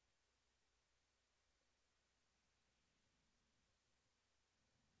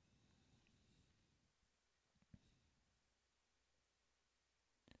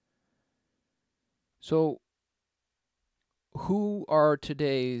 So, who are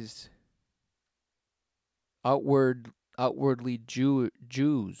today's outwardly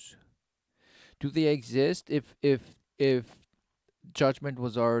Jews? Do they exist if judgment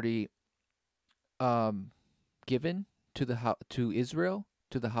was already given to Israel,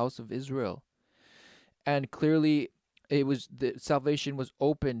 to the house of Israel, and clearly the salvation was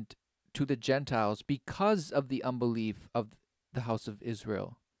opened to the Gentiles because of the unbelief of the house of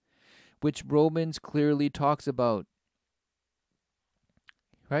Israel, which Romans clearly talks about,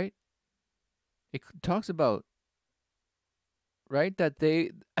 right? It talks about, right, that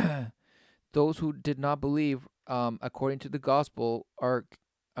they those who did not believe according to the gospel are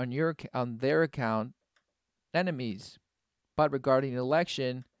on their account enemies, but regarding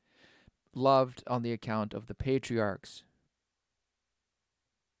election, loved on the account of the patriarchs.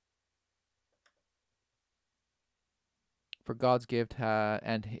 For God's gift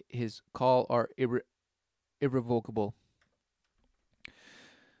and his call are irrevocable.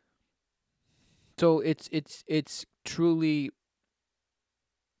 So it's truly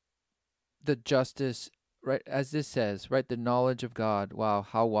the justice, right, as this says, right, the knowledge of God. Wow,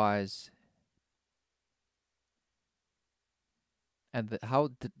 how wise. And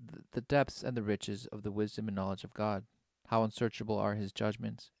the depths and the riches of the wisdom and knowledge of God. How unsearchable are his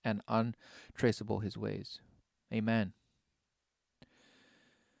judgments and untraceable his ways. Amen.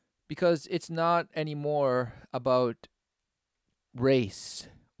 Because it's not anymore about race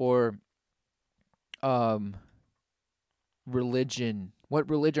or religion. What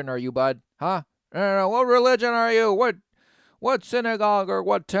religion are you, bud? Huh? No, what religion are you? What synagogue or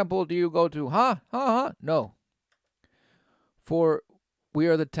what temple do you go to? Huh? No. For we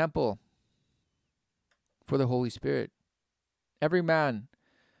are the temple for the Holy Spirit. Every man,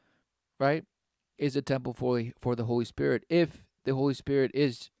 right, is a temple for the Holy Spirit. If the Holy Spirit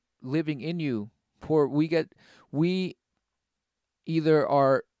is living in you, for we either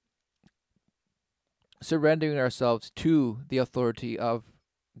are surrendering ourselves to the authority of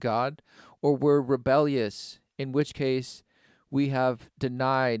God, or we're rebellious, in which case we have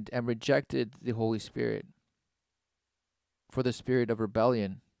denied and rejected the Holy Spirit for the spirit of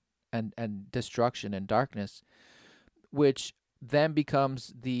rebellion and destruction and darkness, which then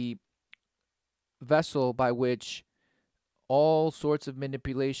becomes the vessel by which all sorts of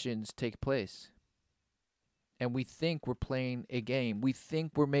manipulations take place. And we think we're playing a game. We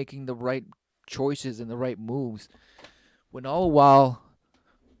think we're making the right choices and the right moves, when all the while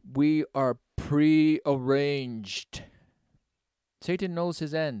we are pre-arranged. Satan knows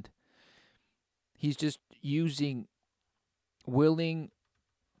his end. He's just using willing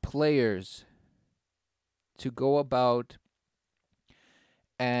players to go about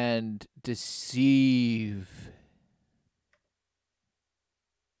and deceive.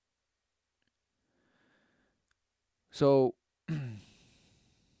 So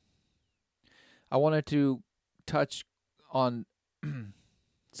I wanted to touch on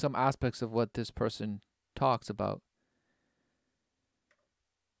some aspects of what this person talks about.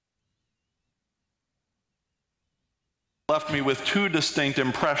 Left me with two distinct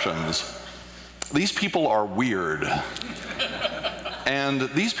impressions. These people are weird. And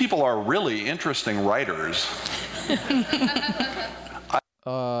these people are really interesting writers.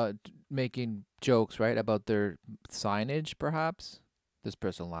 Making jokes, right, about their signage, perhaps? This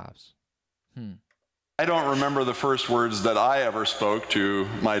person laughs. I don't remember the first words that I ever spoke to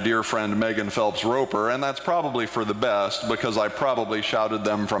my dear friend Megan Phelps Roper, and that's probably for the best, because I probably shouted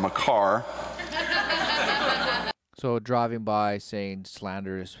them from a car. So driving by saying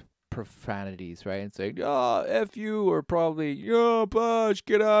slanderous profanities, right? And saying, F you, or probably, Bush,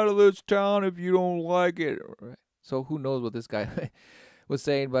 get out of this town if you don't like it. Right? So who knows what this guy was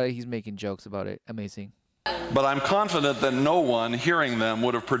saying, but he's making jokes about it. Amazing. But I'm confident that no one hearing them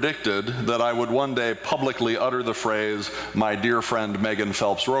would have predicted that I would one day publicly utter the phrase, my dear friend Megan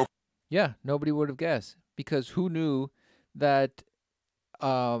Phelps Roper. Yeah, nobody would have guessed, because who knew that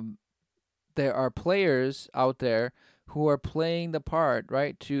there are players out there who are playing the part,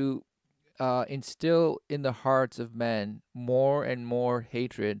 right, to instill in the hearts of men more and more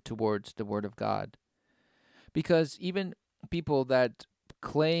hatred towards the Word of God. Because even people that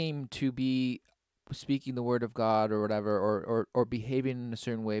claim to be speaking the Word of God or whatever, or behaving in a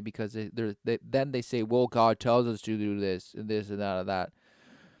certain way, because then they say, well, God tells us to do this and this and that.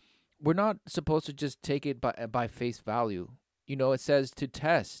 We're not supposed to just take it by face value. You know, it says to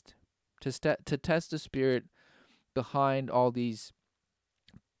test the spirit behind all these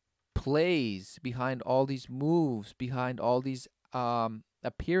plays, behind all these moves, behind all these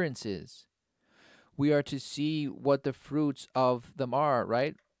appearances. We are to see what the fruits of them are,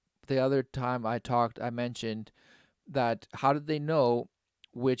 right? The other time I mentioned that how did they know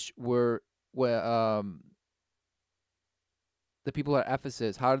which were the people at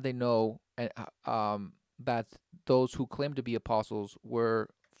Ephesus? How did they know that those who claimed to be apostles were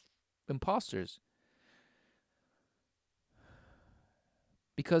imposters?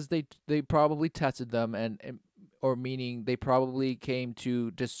 Because they probably tested them, or meaning they probably came to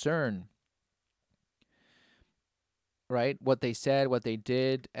discern, right, what they said, what they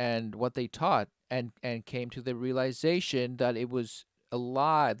did, and what they taught, and came to the realization that it was a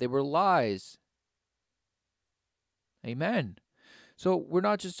lie. They were lies. Amen. So we're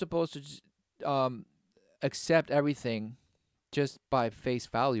not just supposed to accept everything just by face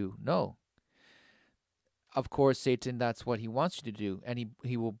value. No. Of course, Satan, that's what he wants you to do. And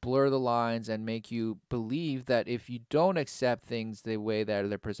he will blur the lines and make you believe that if you don't accept things the way that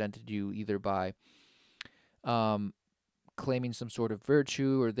they're presented to you, either by claiming some sort of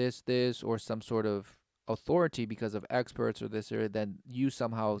virtue or this, or some sort of authority because of experts or this, or then you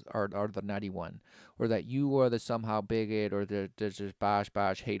somehow are the nutty one, or that you are the somehow bigot, or there's just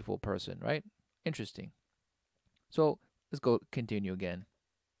bash, hateful person, right? Interesting. So let's continue again.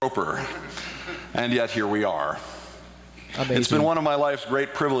 Roper. And yet here we are. Amazing. It's been one of my life's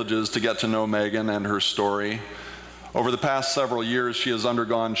great privileges to get to know Megan and her story. Over the past several years, she has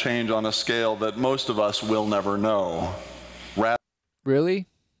undergone change on a scale that most of us will never know. Really?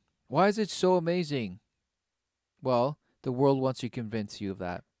 Why is it so amazing? Well, the world wants to convince you of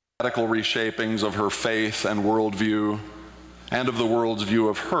that. Radical reshapings of her faith and worldview, and of the world's view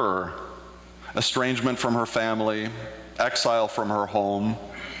of her. Estrangement from her family, exile from her home,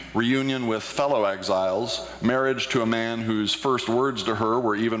 reunion with fellow exiles, marriage to a man whose first words to her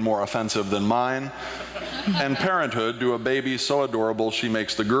were even more offensive than mine, and parenthood to a baby so adorable she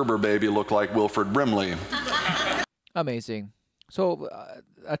makes the Gerber baby look like Wilfred Brimley. Amazing. So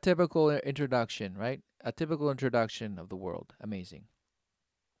a typical introduction, right? A typical introduction of the world. Amazing.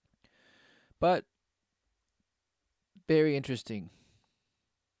 But very interesting.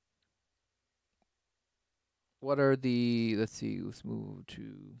 What are the, let's move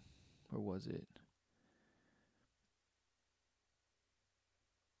to, where was it?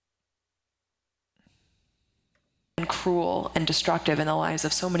 And cruel and destructive in the lives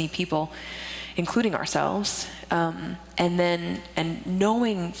of so many people, including ourselves, and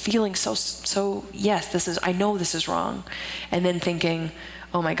knowing, feeling so yes, I know this is wrong, and then thinking,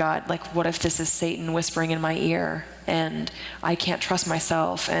 oh my God, like what if this is Satan whispering in my ear and I can't trust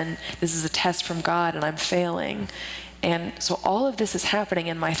myself and this is a test from God and I'm failing. And so all of this is happening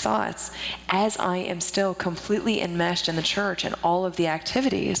in my thoughts as I am still completely enmeshed in the church and all of the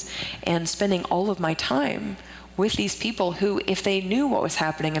activities and spending all of my time with these people who, if they knew what was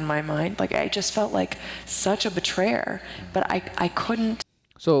happening in my mind, like I just felt like such a betrayer, but I couldn't.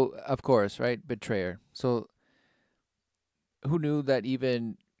 So, of course, right? Betrayer. So, who knew that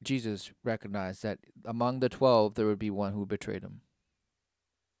even Jesus recognized that among the 12, there would be one who betrayed him?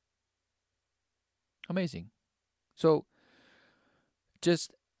 Amazing. So,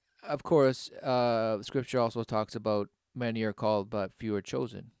 just, of course, Scripture also talks about many are called, but few are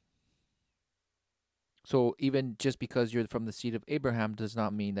chosen. So, even just because you're from the seed of Abraham does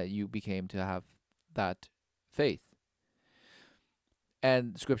not mean that you became to have that faith.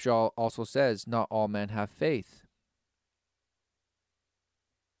 And Scripture also says, not all men have faith.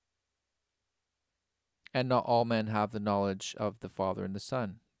 And not all men have the knowledge of the Father and the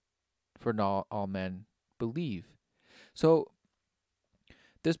Son, for not all men believe. So,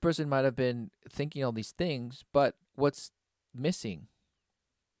 this person might have been thinking all these things, but what's missing?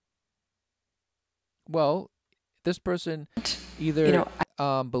 Well, this person either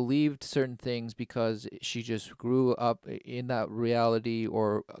believed certain things because she just grew up in that reality,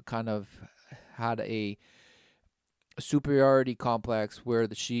 or kind of had a superiority complex where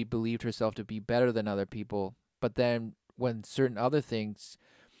she believed herself to be better than other people. But then when certain other things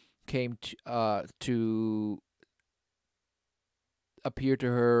came to appear to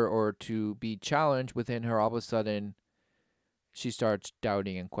her or to be challenged within her, all of a sudden she starts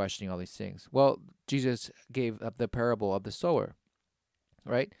doubting and questioning all these things. Well, Jesus gave up the parable of the sower,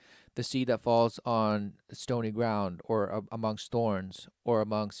 right? The seed that falls on stony ground, or amongst thorns, or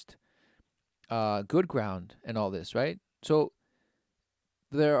amongst good ground, and all this, right? So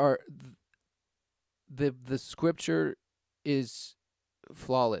there are the Scripture is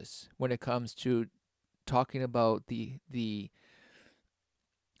flawless when it comes to talking about the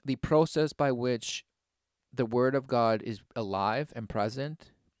process by which the Word of God is alive and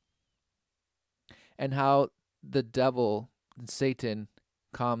present, and how the devil, Satan,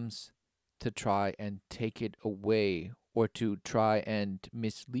 comes to try and take it away, or to try and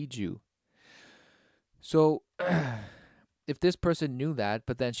mislead you. So, if this person knew that,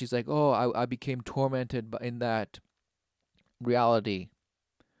 but then she's like, oh, I became tormented in that reality.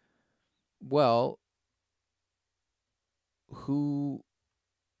 Well, who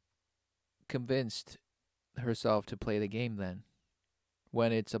convinced herself to play the game then?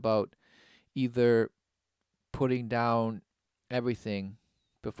 When it's about either putting down everything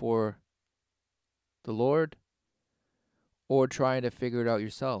before the Lord, or trying to figure it out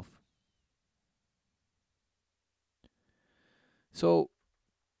yourself. So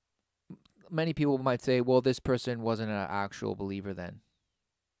many people might say, well, this person wasn't an actual believer then.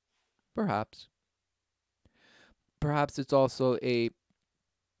 Perhaps. Perhaps it's also a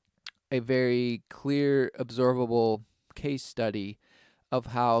very clear, observable case study of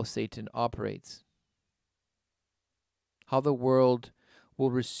how Satan operates. How the world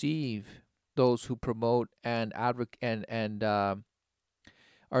will receive those who promote and advocate and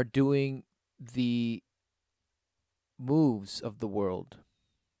are doing the moves of the world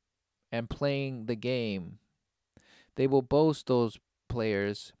and playing the game. They will boast those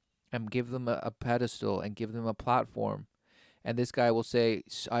players and give them a pedestal and give them a platform. And this guy will say,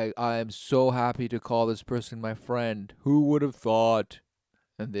 I am so happy to call this person my friend. Who would have thought?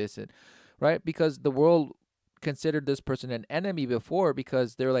 And this, and right? Because the world considered this person an enemy before,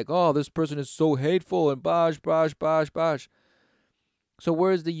 because they're like, oh, this person is so hateful and bash. So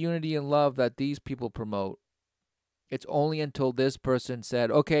where's the unity and love that these people promote? It's only until this person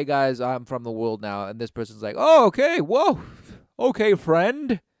said, okay, guys, I'm from the world now. And this person's like, oh, okay, whoa, okay,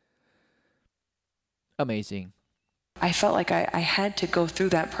 friend. Amazing. I felt like I had to go through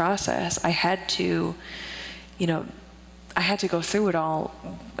that process. I had to go through it all.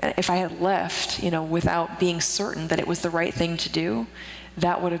 If I had left, without being certain that it was the right thing to do,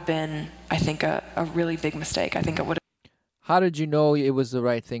 that would have been, I think, a really big mistake. I think it would have. How did you know it was the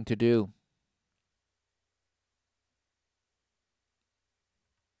right thing to do?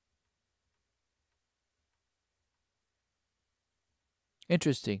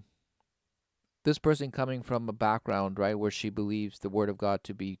 Interesting. This person coming from a background, right, where she believes the Word of God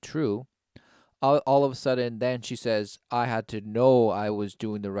to be true, all of a sudden, then she says, I had to know I was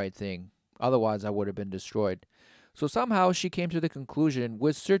doing the right thing. Otherwise, I would have been destroyed. So somehow she came to the conclusion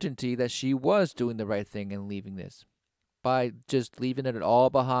with certainty that she was doing the right thing and leaving this by just leaving it all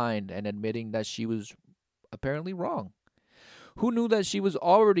behind and admitting that she was apparently wrong. Who knew that she was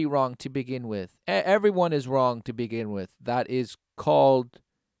already wrong to begin with? Everyone is wrong to begin with. That is called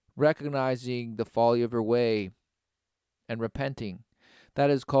recognizing the folly of her way and repenting. That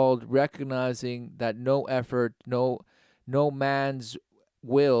is called recognizing that no effort, no man's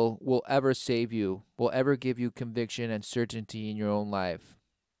will ever save you, will ever give you conviction and certainty in your own life.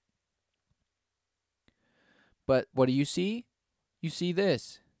 But what do you see? You see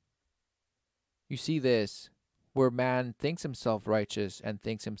this. You see this, where man thinks himself righteous and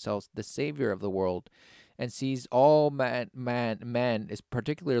thinks himself the savior of the world, and sees all man is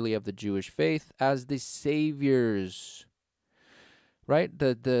particularly of the Jewish faith as the saviors. Right?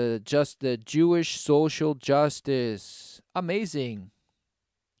 The Jewish social justice. Amazing.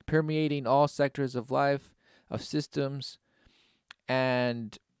 Permeating all sectors of life, of systems,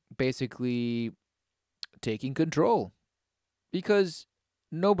 and basically taking control. Because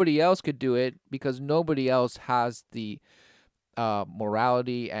nobody else could do it, because nobody else has the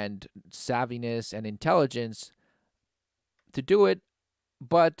morality and savviness and intelligence to do it,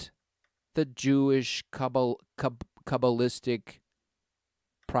 but the Jewish Kabbalistic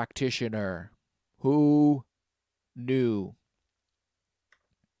practitioner. Who knew?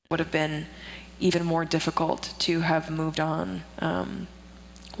 Would have been even more difficult to have moved on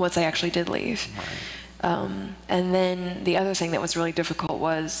once I actually did leave. And then the other thing that was really difficult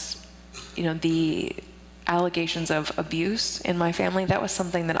was, the allegations of abuse in my family. That was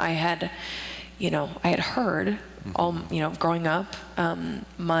something that I had heard all, growing up.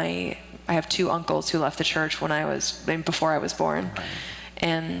 I have two uncles who left the church before I was born.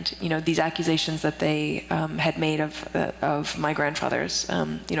 And, these accusations that they had made of my grandfather's,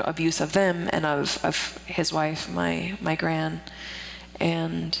 abuse of them and of his wife, my gran.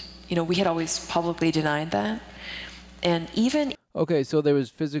 And, we had always publicly denied that. And even... Okay, so there was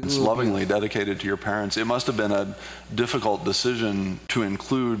physical... It's lovingly dedicated to your parents. It must have been a difficult decision to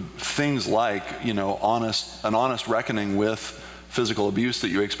include things like, an honest reckoning with physical abuse that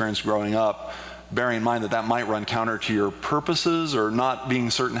you experienced growing up, bearing in mind that might run counter to your purposes, or not being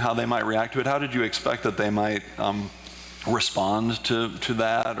certain how they might react to it. How did you expect that they might respond to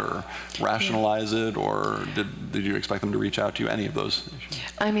that, or rationalize it, or did you expect them to reach out to you? Any of those issues?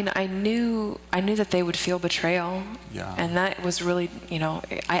 I mean, I knew that they would feel betrayal. Yeah. And that was really,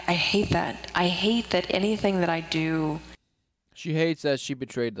 I hate that. I hate that anything that I do. She hates that she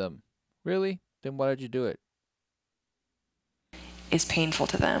betrayed them. Really? Then why did you do it? Is painful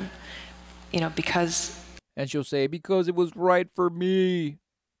to them. Because... And she'll say, because it was right for me.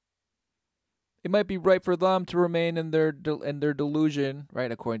 It might be right for them to remain in their delusion,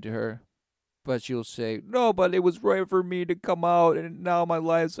 right, according to her. But she'll say, no, but it was right for me to come out, and now my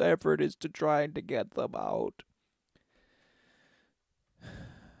life's effort is to try to get them out.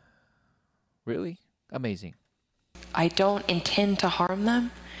 Really? Amazing. I don't intend to harm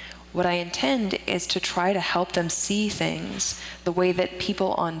them. What I intend is to try to help them see things the way that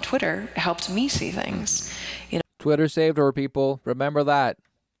people on Twitter helped me see things. Twitter saved her, people. Remember that.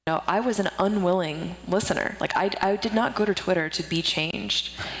 I was an unwilling listener. Like, I did not go to Twitter to be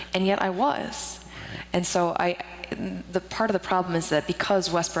changed, and yet I was. And so the part of the problem is that because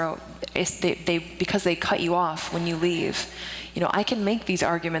Westboro, because they cut you off when you leave, I can make these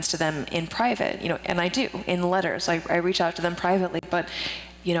arguments to them in private, and I do, in letters. I reach out to them privately, but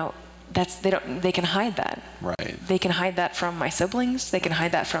they can hide that. Right. They can hide that from my siblings. They can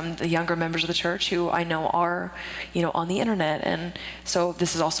hide that from the younger members of the church who I know are, on the internet. And so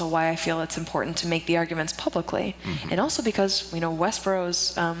this is also why I feel it's important to make the arguments publicly. Mm-hmm. And also because,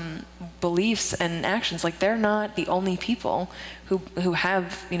 Westboro's beliefs and actions, like, they're not the only people who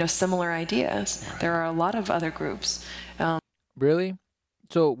have, similar ideas. Right. There are a lot of other groups. Really?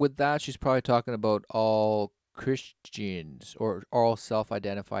 So with that, she's probably talking about all Christians, or all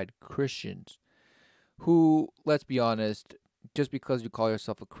self-identified Christians, who, let's be honest, just because you call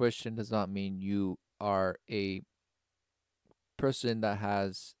yourself a Christian does not mean you are a person that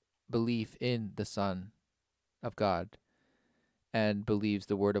has belief in the Son of God and believes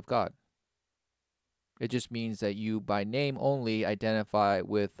the Word of God. It just means that you, by name only, identify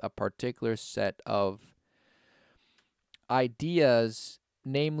with a particular set of ideas,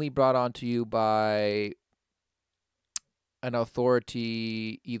 namely brought onto you by an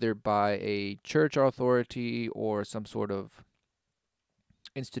authority, either by a church authority or some sort of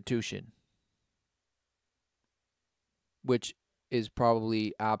institution, which is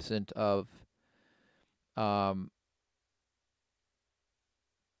probably absent of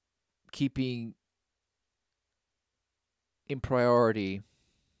keeping in priority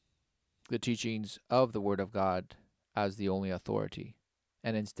the teachings of the Word of God as the only authority,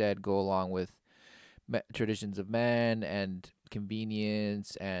 and instead go along with traditions of man and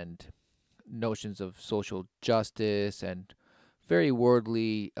convenience and notions of social justice and very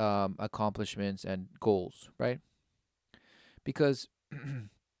worldly accomplishments and goals, right? Because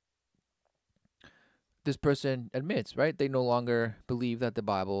this person admits, right, they no longer believe that the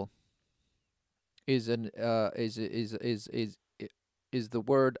Bible is the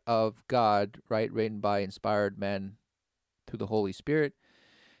word of God, right, written by inspired men through the Holy Spirit.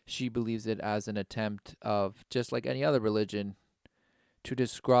 She believes it as an attempt of, just like any other religion, to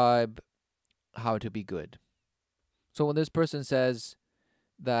describe how to be good. So when this person says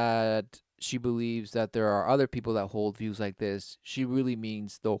that she believes that there are other people that hold views like this, she really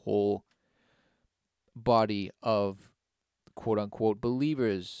means the whole body of quote-unquote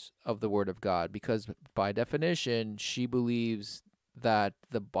believers of the Word of God, because by definition, she believes that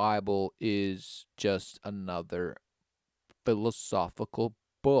the Bible is just another philosophical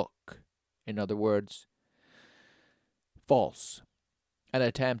book. In other words, false, an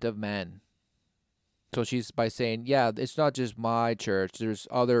attempt of man. So she's by saying, yeah, it's not just my church, there's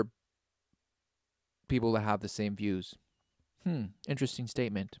other people that have the same views. Interesting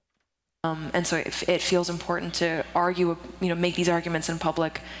statement. And so it feels important to argue, make these arguments in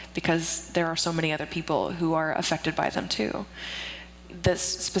public because there are so many other people who are affected by them too. This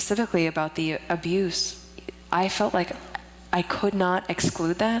specifically about the abuse, I felt like I could not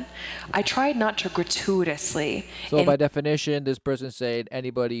exclude that. I tried not to gratuitously. So by definition, this person said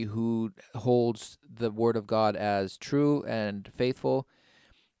anybody who holds the Word of God as true and faithful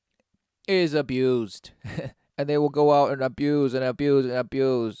is abused. And they will go out and abuse and abuse and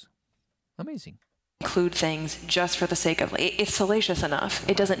abuse. Amazing. Include things just for the sake of it's salacious enough.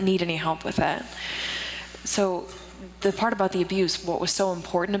 It doesn't need any help with that. So the part about the abuse, what was so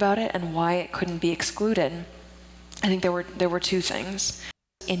important about it and why it couldn't be excluded, I think there were two things.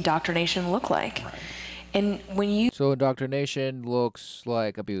 Indoctrination looked like. And So indoctrination looks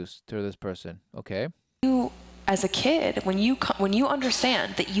like abuse to this person. Okay. You as a kid, when you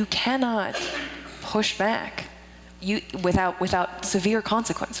understand that you cannot push back without severe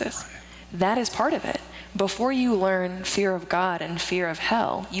consequences, that is part of it. Before you learn fear of God and fear of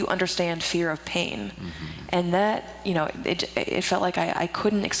hell, you understand fear of pain. And that, it felt like I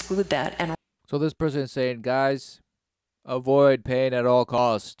couldn't exclude that. And so this person is saying, guys, avoid pain at all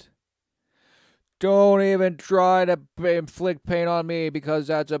cost. Don't even try to inflict pain on me because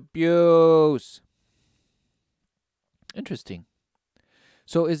that's abuse. Interesting.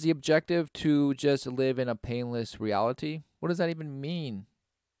 So is the objective to just live in a painless reality? What does that even mean?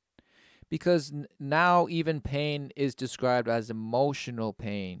 Because now even pain is described as emotional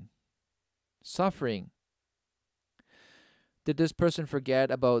pain, suffering. Did this person forget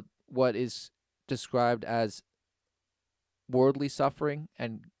about what is described as worldly suffering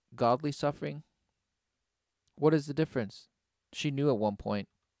and godly suffering? What is the difference? She knew at one point,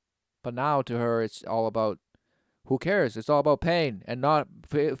 but now to her it's all about, who cares? It's all about pain and not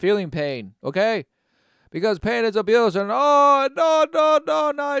feeling pain, okay? Because pain is abuse, and no, I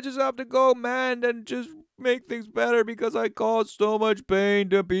just have to go, man, and just make things better because I caused so much pain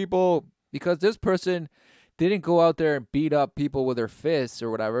to people. Because this person didn't go out there and beat up people with her fists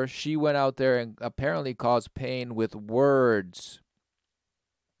or whatever. She went out there and apparently caused pain with words.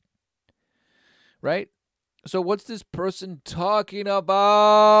 Right? So what's this person talking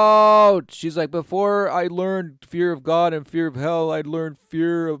about? She's like, before I learned fear of God and fear of hell, I learned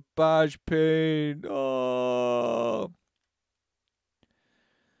fear of bash pain. Oh.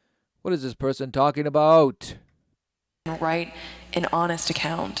 What is this person talking about? Write an honest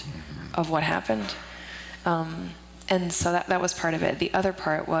account of what happened. And so that was part of it. The other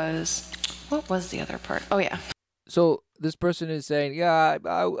part was, what was the other part? Oh, yeah. So this person is saying, yeah,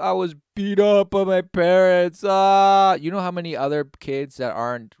 I was beat up by my parents. You know how many other kids that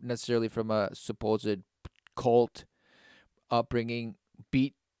aren't necessarily from a supposed cult upbringing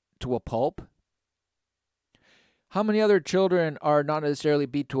beat to a pulp? How many other children are not necessarily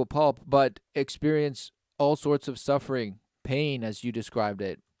beat to a pulp, but experience all sorts of suffering, pain, as you described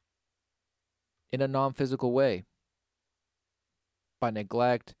it, in a non-physical way? By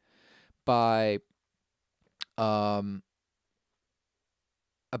neglect, by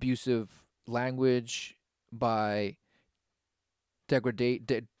abusive language, by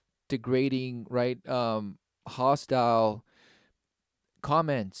degrading, right, hostile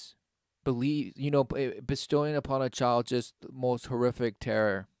comments, bestowing upon a child just the most horrific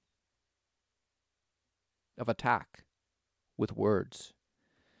terror of attack with words.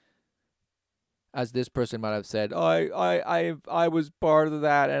 as this person might have said, I was part of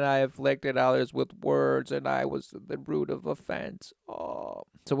that, and I afflicted others with words, and I was the root of offense. Oh,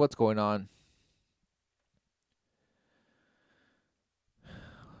 so what's going on?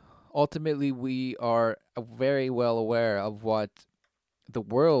 Ultimately, we are very well aware of what the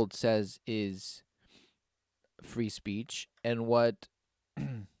world says is free speech, and what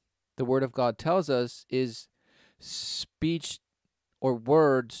the Word of God tells us is speech or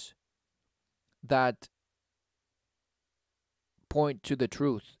words that point to the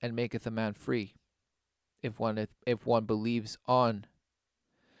truth and maketh a man free, if one believes on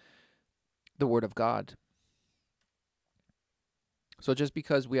the Word of God. So just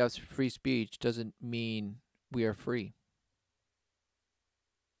because we have free speech doesn't mean we are free.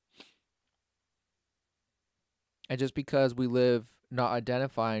 And just because we live not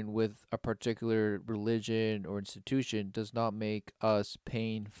identifying with a particular religion or institution does not make us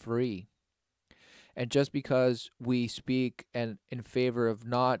pain-free. And just because we speak in favor of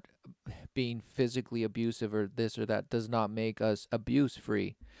not being physically abusive or this or that does not make us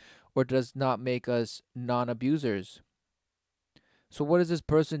abuse-free, or does not make us non-abusers. So what is this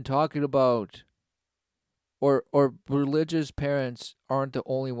person talking about? Or religious parents aren't the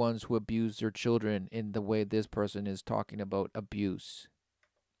only ones who abuse their children in the way this person is talking about abuse.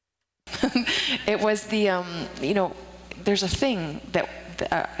 It was the, there's a thing that,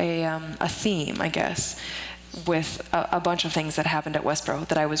 a theme, I guess, with a bunch of things that happened at Westboro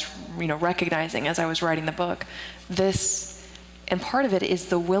that I was, recognizing as I was writing the book. And part of it is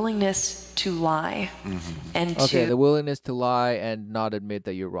the willingness to lie. Mm-hmm. And the willingness to lie and not admit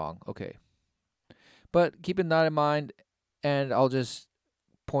that you're wrong. Okay. But keeping that in mind, and I'll just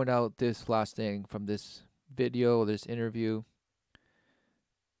point out this last thing from this video, this interview,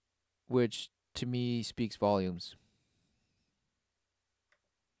 which to me speaks volumes.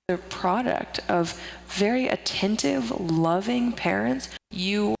 The product of very attentive, loving parents.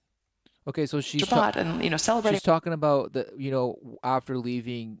 Okay, so she's celebrating. She's talking about after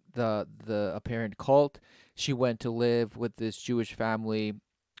leaving the apparent cult, she went to live with this Jewish family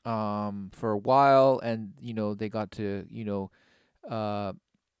for a while, and they got to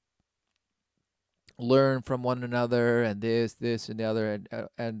learn from one another, and this and the other,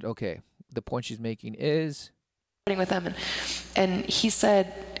 and okay, the point she's making is with them, and he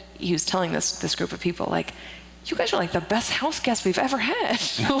said, he was telling this group of people, like, you guys are like the best house guests we've ever had.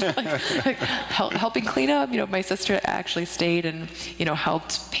 Helping clean up. My sister actually stayed and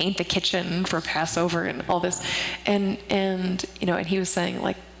helped paint the kitchen for Passover and all this, and he was saying,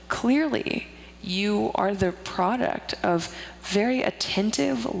 like, clearly you are the product of very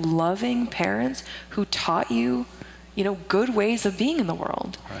attentive, loving parents who taught you, good ways of being in the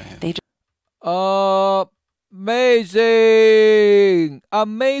world. Right. They just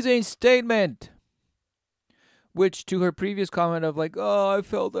amazing statement. Which, to her previous comment of like, I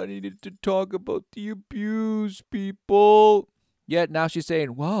felt I needed to talk about the abuse people. Yet now she's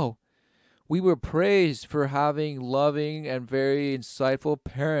saying, wow, we were praised for having loving and very insightful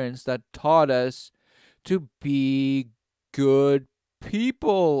parents that taught us to be good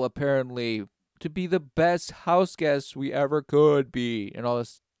people, apparently. To be the best house guests we ever could be. And all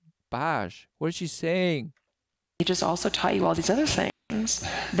this bash. What is she saying? They just also taught you all these other things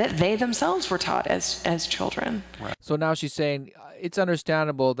that they themselves were taught as children. Right. So now she's saying, it's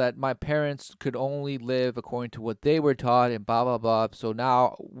understandable that my parents could only live according to what they were taught and blah, blah, blah. So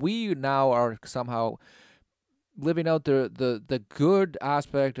now we are somehow living out the good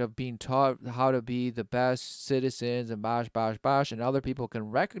aspect of being taught how to be the best citizens and bash, and other people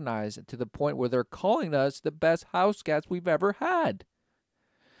can recognize it to the point where they're calling us the best house guests we've ever had.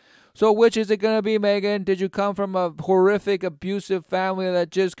 So which is it going to be, Megan? Did you come from a horrific, abusive family that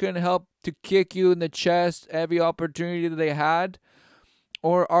just couldn't help to kick you in the chest every opportunity that they had?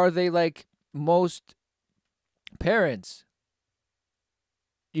 Or are they like most parents,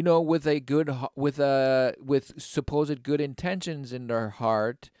 with supposed good intentions in their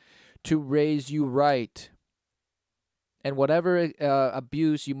heart to raise you right? And whatever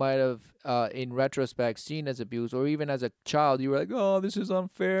abuse you might have, in retrospect, seen as abuse, or even as a child, you were like, oh, this is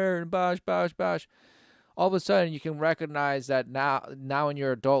unfair, and bash. All of a sudden, you can recognize that now in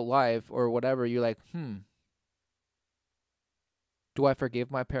your adult life, or whatever, you're like, do I forgive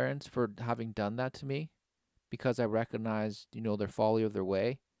my parents for having done that to me? Because I recognize, their folly of their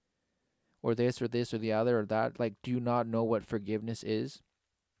way? Or this or the other or that? Like, do you not know what forgiveness is?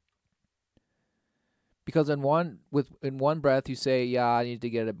 Because in one breath you say, yeah, I need to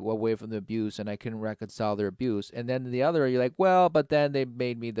get away from the abuse and I couldn't reconcile their abuse. And then in the other, you're like, well, but then they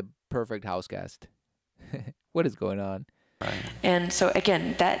made me the perfect house guest. What is going on? And so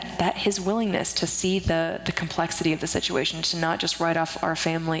again, that his willingness to see the complexity of the situation, to not just write off our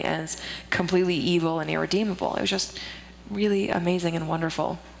family as completely evil and irredeemable, it was just really amazing and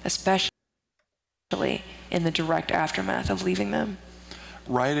wonderful, especially in the direct aftermath of leaving them.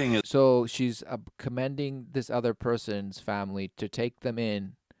 Writing is So she's commending this other person's family to take them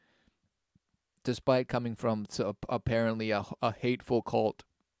in, despite coming from apparently a hateful cult,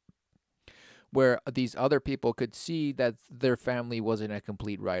 where these other people could see that their family wasn't a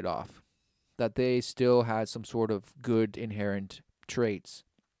complete write-off, that they still had some sort of good inherent traits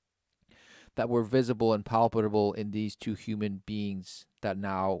that were visible and palpable in these two human beings that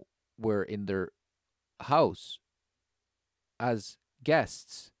now were in their house as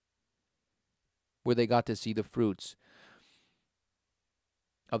guests, where they got to see the fruits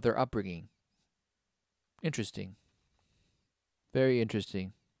of their upbringing. Interesting. Very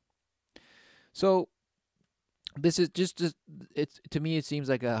interesting. So this is just it's, to me it seems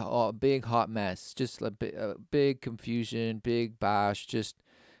like a big hot mess, just a big confusion, big bash, just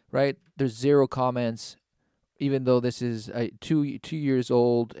right. There's zero comments, even though this is 2 years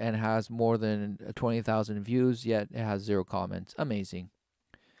old and has more than 20,000 views, yet it has zero comments. Amazing.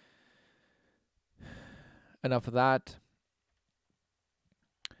 Enough of that.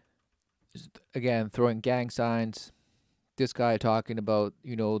 Just, again, throwing gang signs. This guy talking about,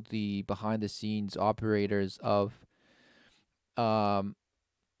 the behind the scenes operators of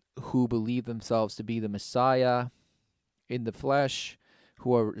who believe themselves to be the Messiah in the flesh,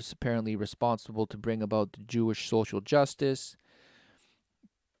 who are apparently responsible to bring about the Jewish social justice.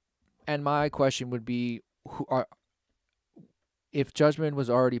 And my question would be, if judgment was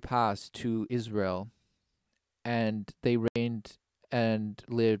already passed to Israel and they reigned and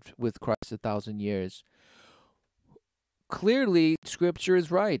lived with Christ 1,000 years, clearly Scripture is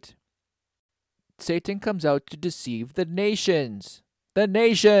right. Satan comes out to deceive the nations. The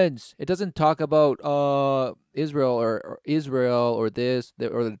nations. It doesn't talk about Israel or Israel or this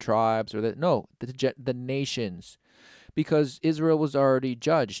or the tribes or that. No, the nations, because Israel was already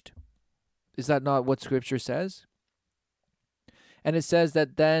judged. Is that not what Scripture says? And it says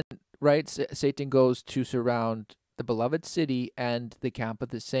that then, right, Satan goes to surround the beloved city and the camp of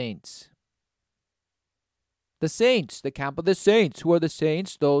the saints. The saints, the camp of the saints. Who are the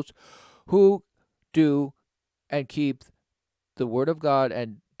saints? Those who do and keep the word of God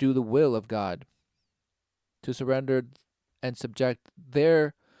and do the will of God, to surrender and subject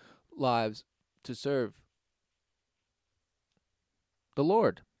their lives to serve the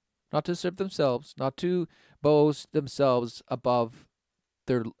Lord, not to serve themselves, not to boast themselves above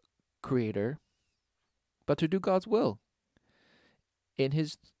their Creator, but to do God's will in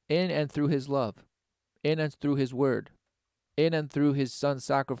and through His love, in and through His word, in and through His Son's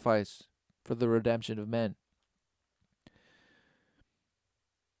sacrifice for the redemption of men.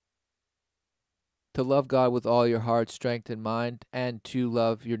 To love God with all your heart, strength, and mind, and to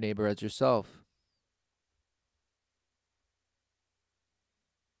love your neighbor as yourself.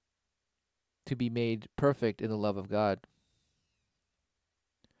 To be made perfect in the love of God.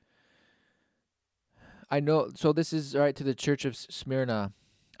 I know, so this is right to the church of Smyrna.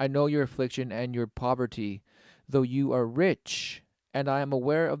 I know your affliction and your poverty, though you are rich, and I am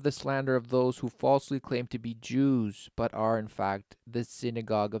aware of the slander of those who falsely claim to be Jews, but are in fact the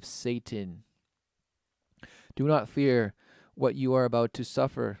synagogue of Satan. Do not fear what you are about to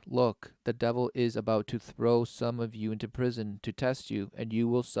suffer. Look, the devil is about to throw some of you into prison to test you, and you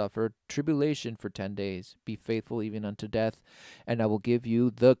will suffer tribulation for 10 days. Be faithful even unto death, and I will give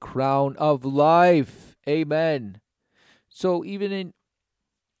you the crown of life. Amen. So even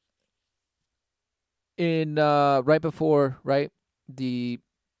in right before, right, the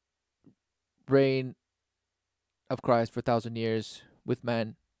reign of Christ for 1,000 years with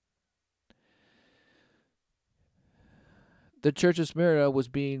man, the church of Smyrna was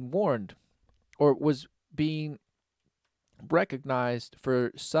being warned, or was being recognized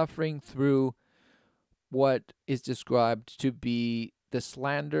for suffering through what is described to be the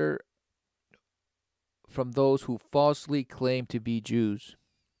slander from those who falsely claim to be Jews.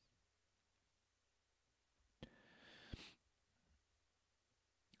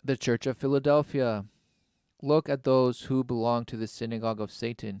 The church of Philadelphia. Look at those who belong to the synagogue of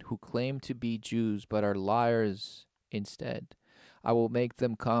Satan, who claim to be Jews but are liars instead. I will make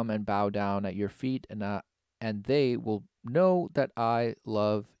them come and bow down at your feet, and they will know that I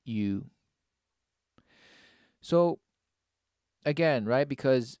love you. So, again, right,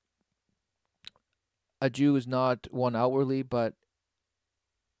 because a Jew is not one outwardly, but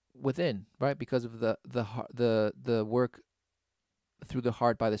within, right, because of the work through the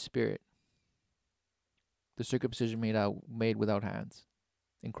heart by the Spirit. The circumcision made without hands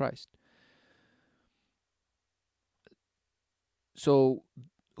in Christ. So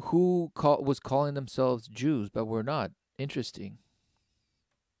who was calling themselves Jews but were not? Interesting.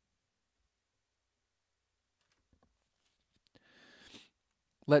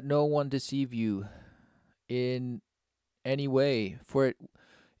 Let no one deceive you in any way, for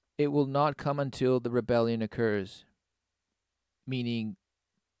it will not come until the rebellion occurs, meaning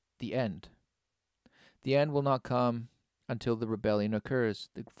the end. The end will not come until the rebellion occurs,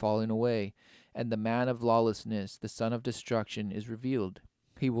 the falling away, and the man of lawlessness, the son of destruction, is revealed.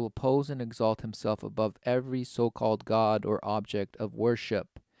 He will oppose and exalt himself above every so-called God or object of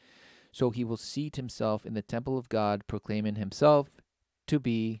worship. So he will seat himself in the temple of God, proclaiming himself to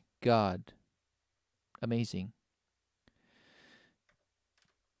be God. Amazing.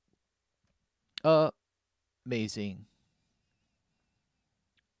 Amazing.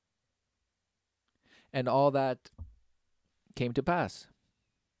 And all that came to pass.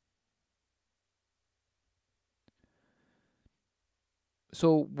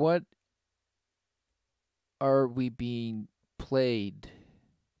 So what are we being played?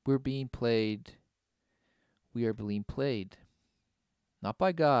 We're being played. We are being played. Not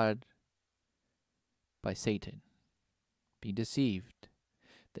by God, by Satan. Being deceived.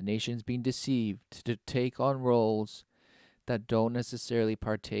 The nation's being deceived to take on roles that don't necessarily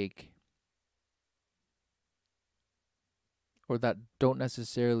partake or that don't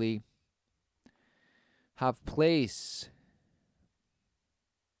necessarily have place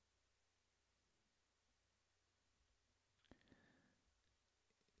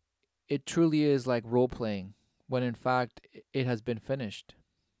it truly is like role-playing, when in fact it has been finished.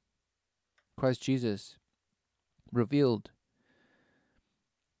 Christ Jesus revealed.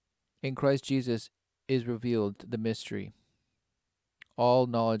 In Christ Jesus is revealed the mystery. All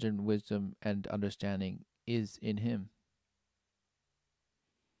knowledge and wisdom and understanding is in him.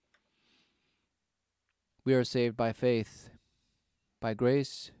 We are saved by faith, by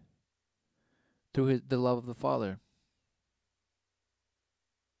grace, through the love of the Father.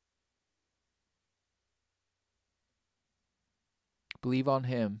 Believe on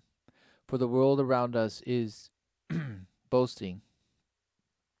him, for the world around us is boasting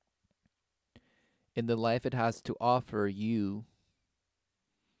in the life it has to offer you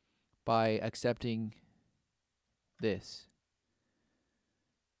by accepting this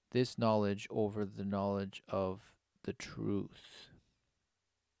knowledge over the knowledge of the truth.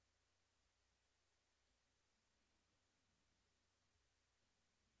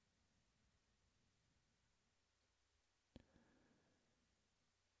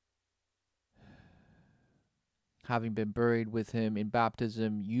 Having been buried with him in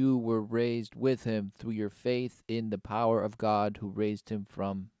baptism, you were raised with him through your faith in the power of God who raised him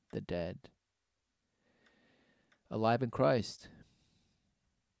from the dead. Alive in Christ.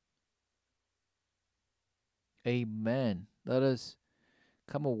 Amen. Let us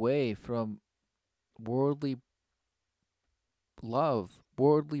come away from worldly love,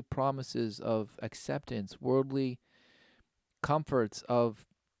 worldly promises of acceptance, worldly comforts of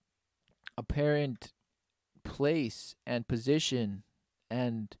apparent place and position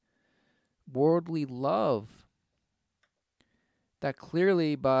and worldly love that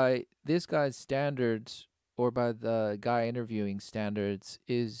clearly by this guy's standards or by the guy interviewing standards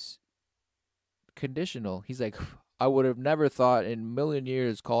is conditional. He's like, I would have never thought in a million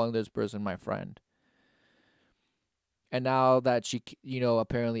years calling this person my friend. And now that she,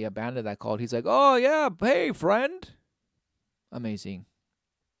 apparently abandoned that call, he's like, oh yeah, hey friend. Amazing.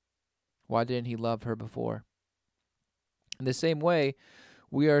 Why didn't he love her before? In the same way,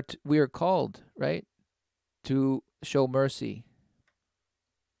 we are called, right, to show mercy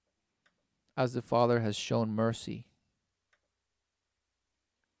as the Father has shown mercy.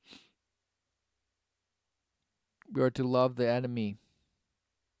 We are to love the enemy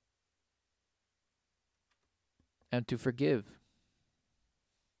and to forgive.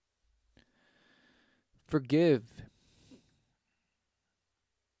 Forgive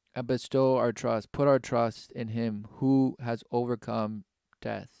and bestow our trust, put our trust in him who has overcome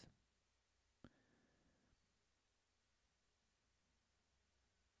death.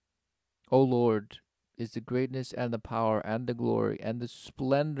 O Lord, is the greatness and the power and the glory and the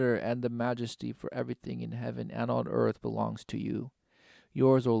splendor and the majesty, for everything in heaven and on earth belongs to you.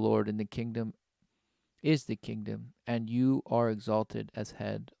 Yours, O Lord, in the kingdom is the kingdom, and you are exalted as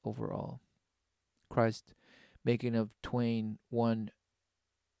head over all. Christ, making of twain one,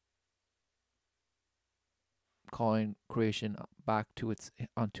 calling creation back to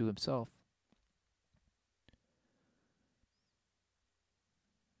unto himself.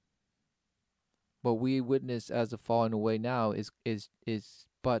 What we witness as a falling away now is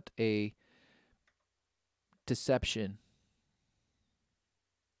but a deception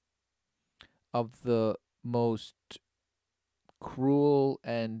of the most cruel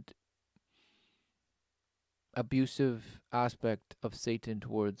and abusive aspect of Satan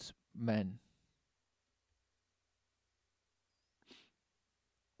towards men.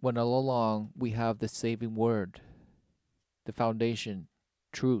 When all along we have the saving word, the foundation,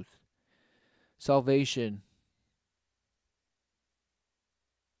 truth, salvation,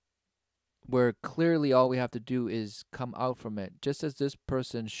 where clearly all we have to do is come out from it, just as this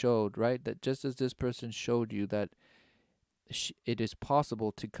person showed, right? That just as this person showed you that it is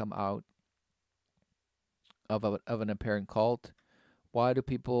possible to come out of an apparent cult. Why do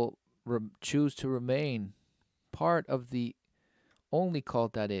people choose to remain part of the only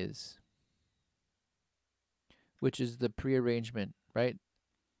cult that is, which is the prearrangement, right?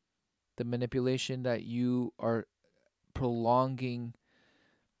 The manipulation that you are prolonging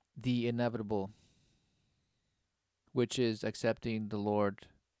the inevitable, which is accepting the Lord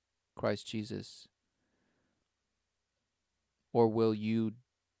Christ Jesus? Or will you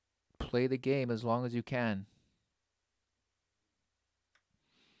play the game as long as you can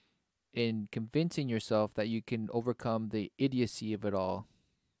in convincing yourself that you can overcome the idiocy of it all,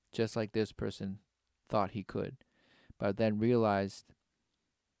 just like this person thought he could, but then realized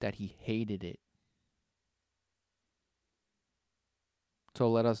that he hated it? So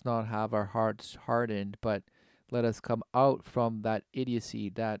let us not have our hearts hardened, but let us come out from that idiocy,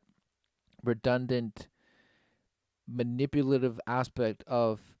 that redundant, manipulative aspect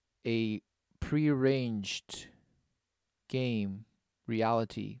of a prearranged game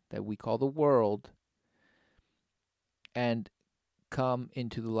reality that we call the world, and come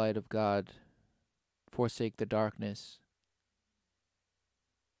into the light of God, forsake the darkness,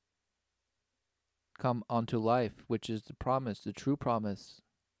 come unto life, which is the promise, the true promise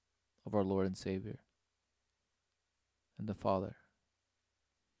of our Lord and Savior and the Father.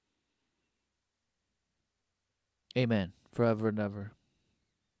 Amen. Forever and ever.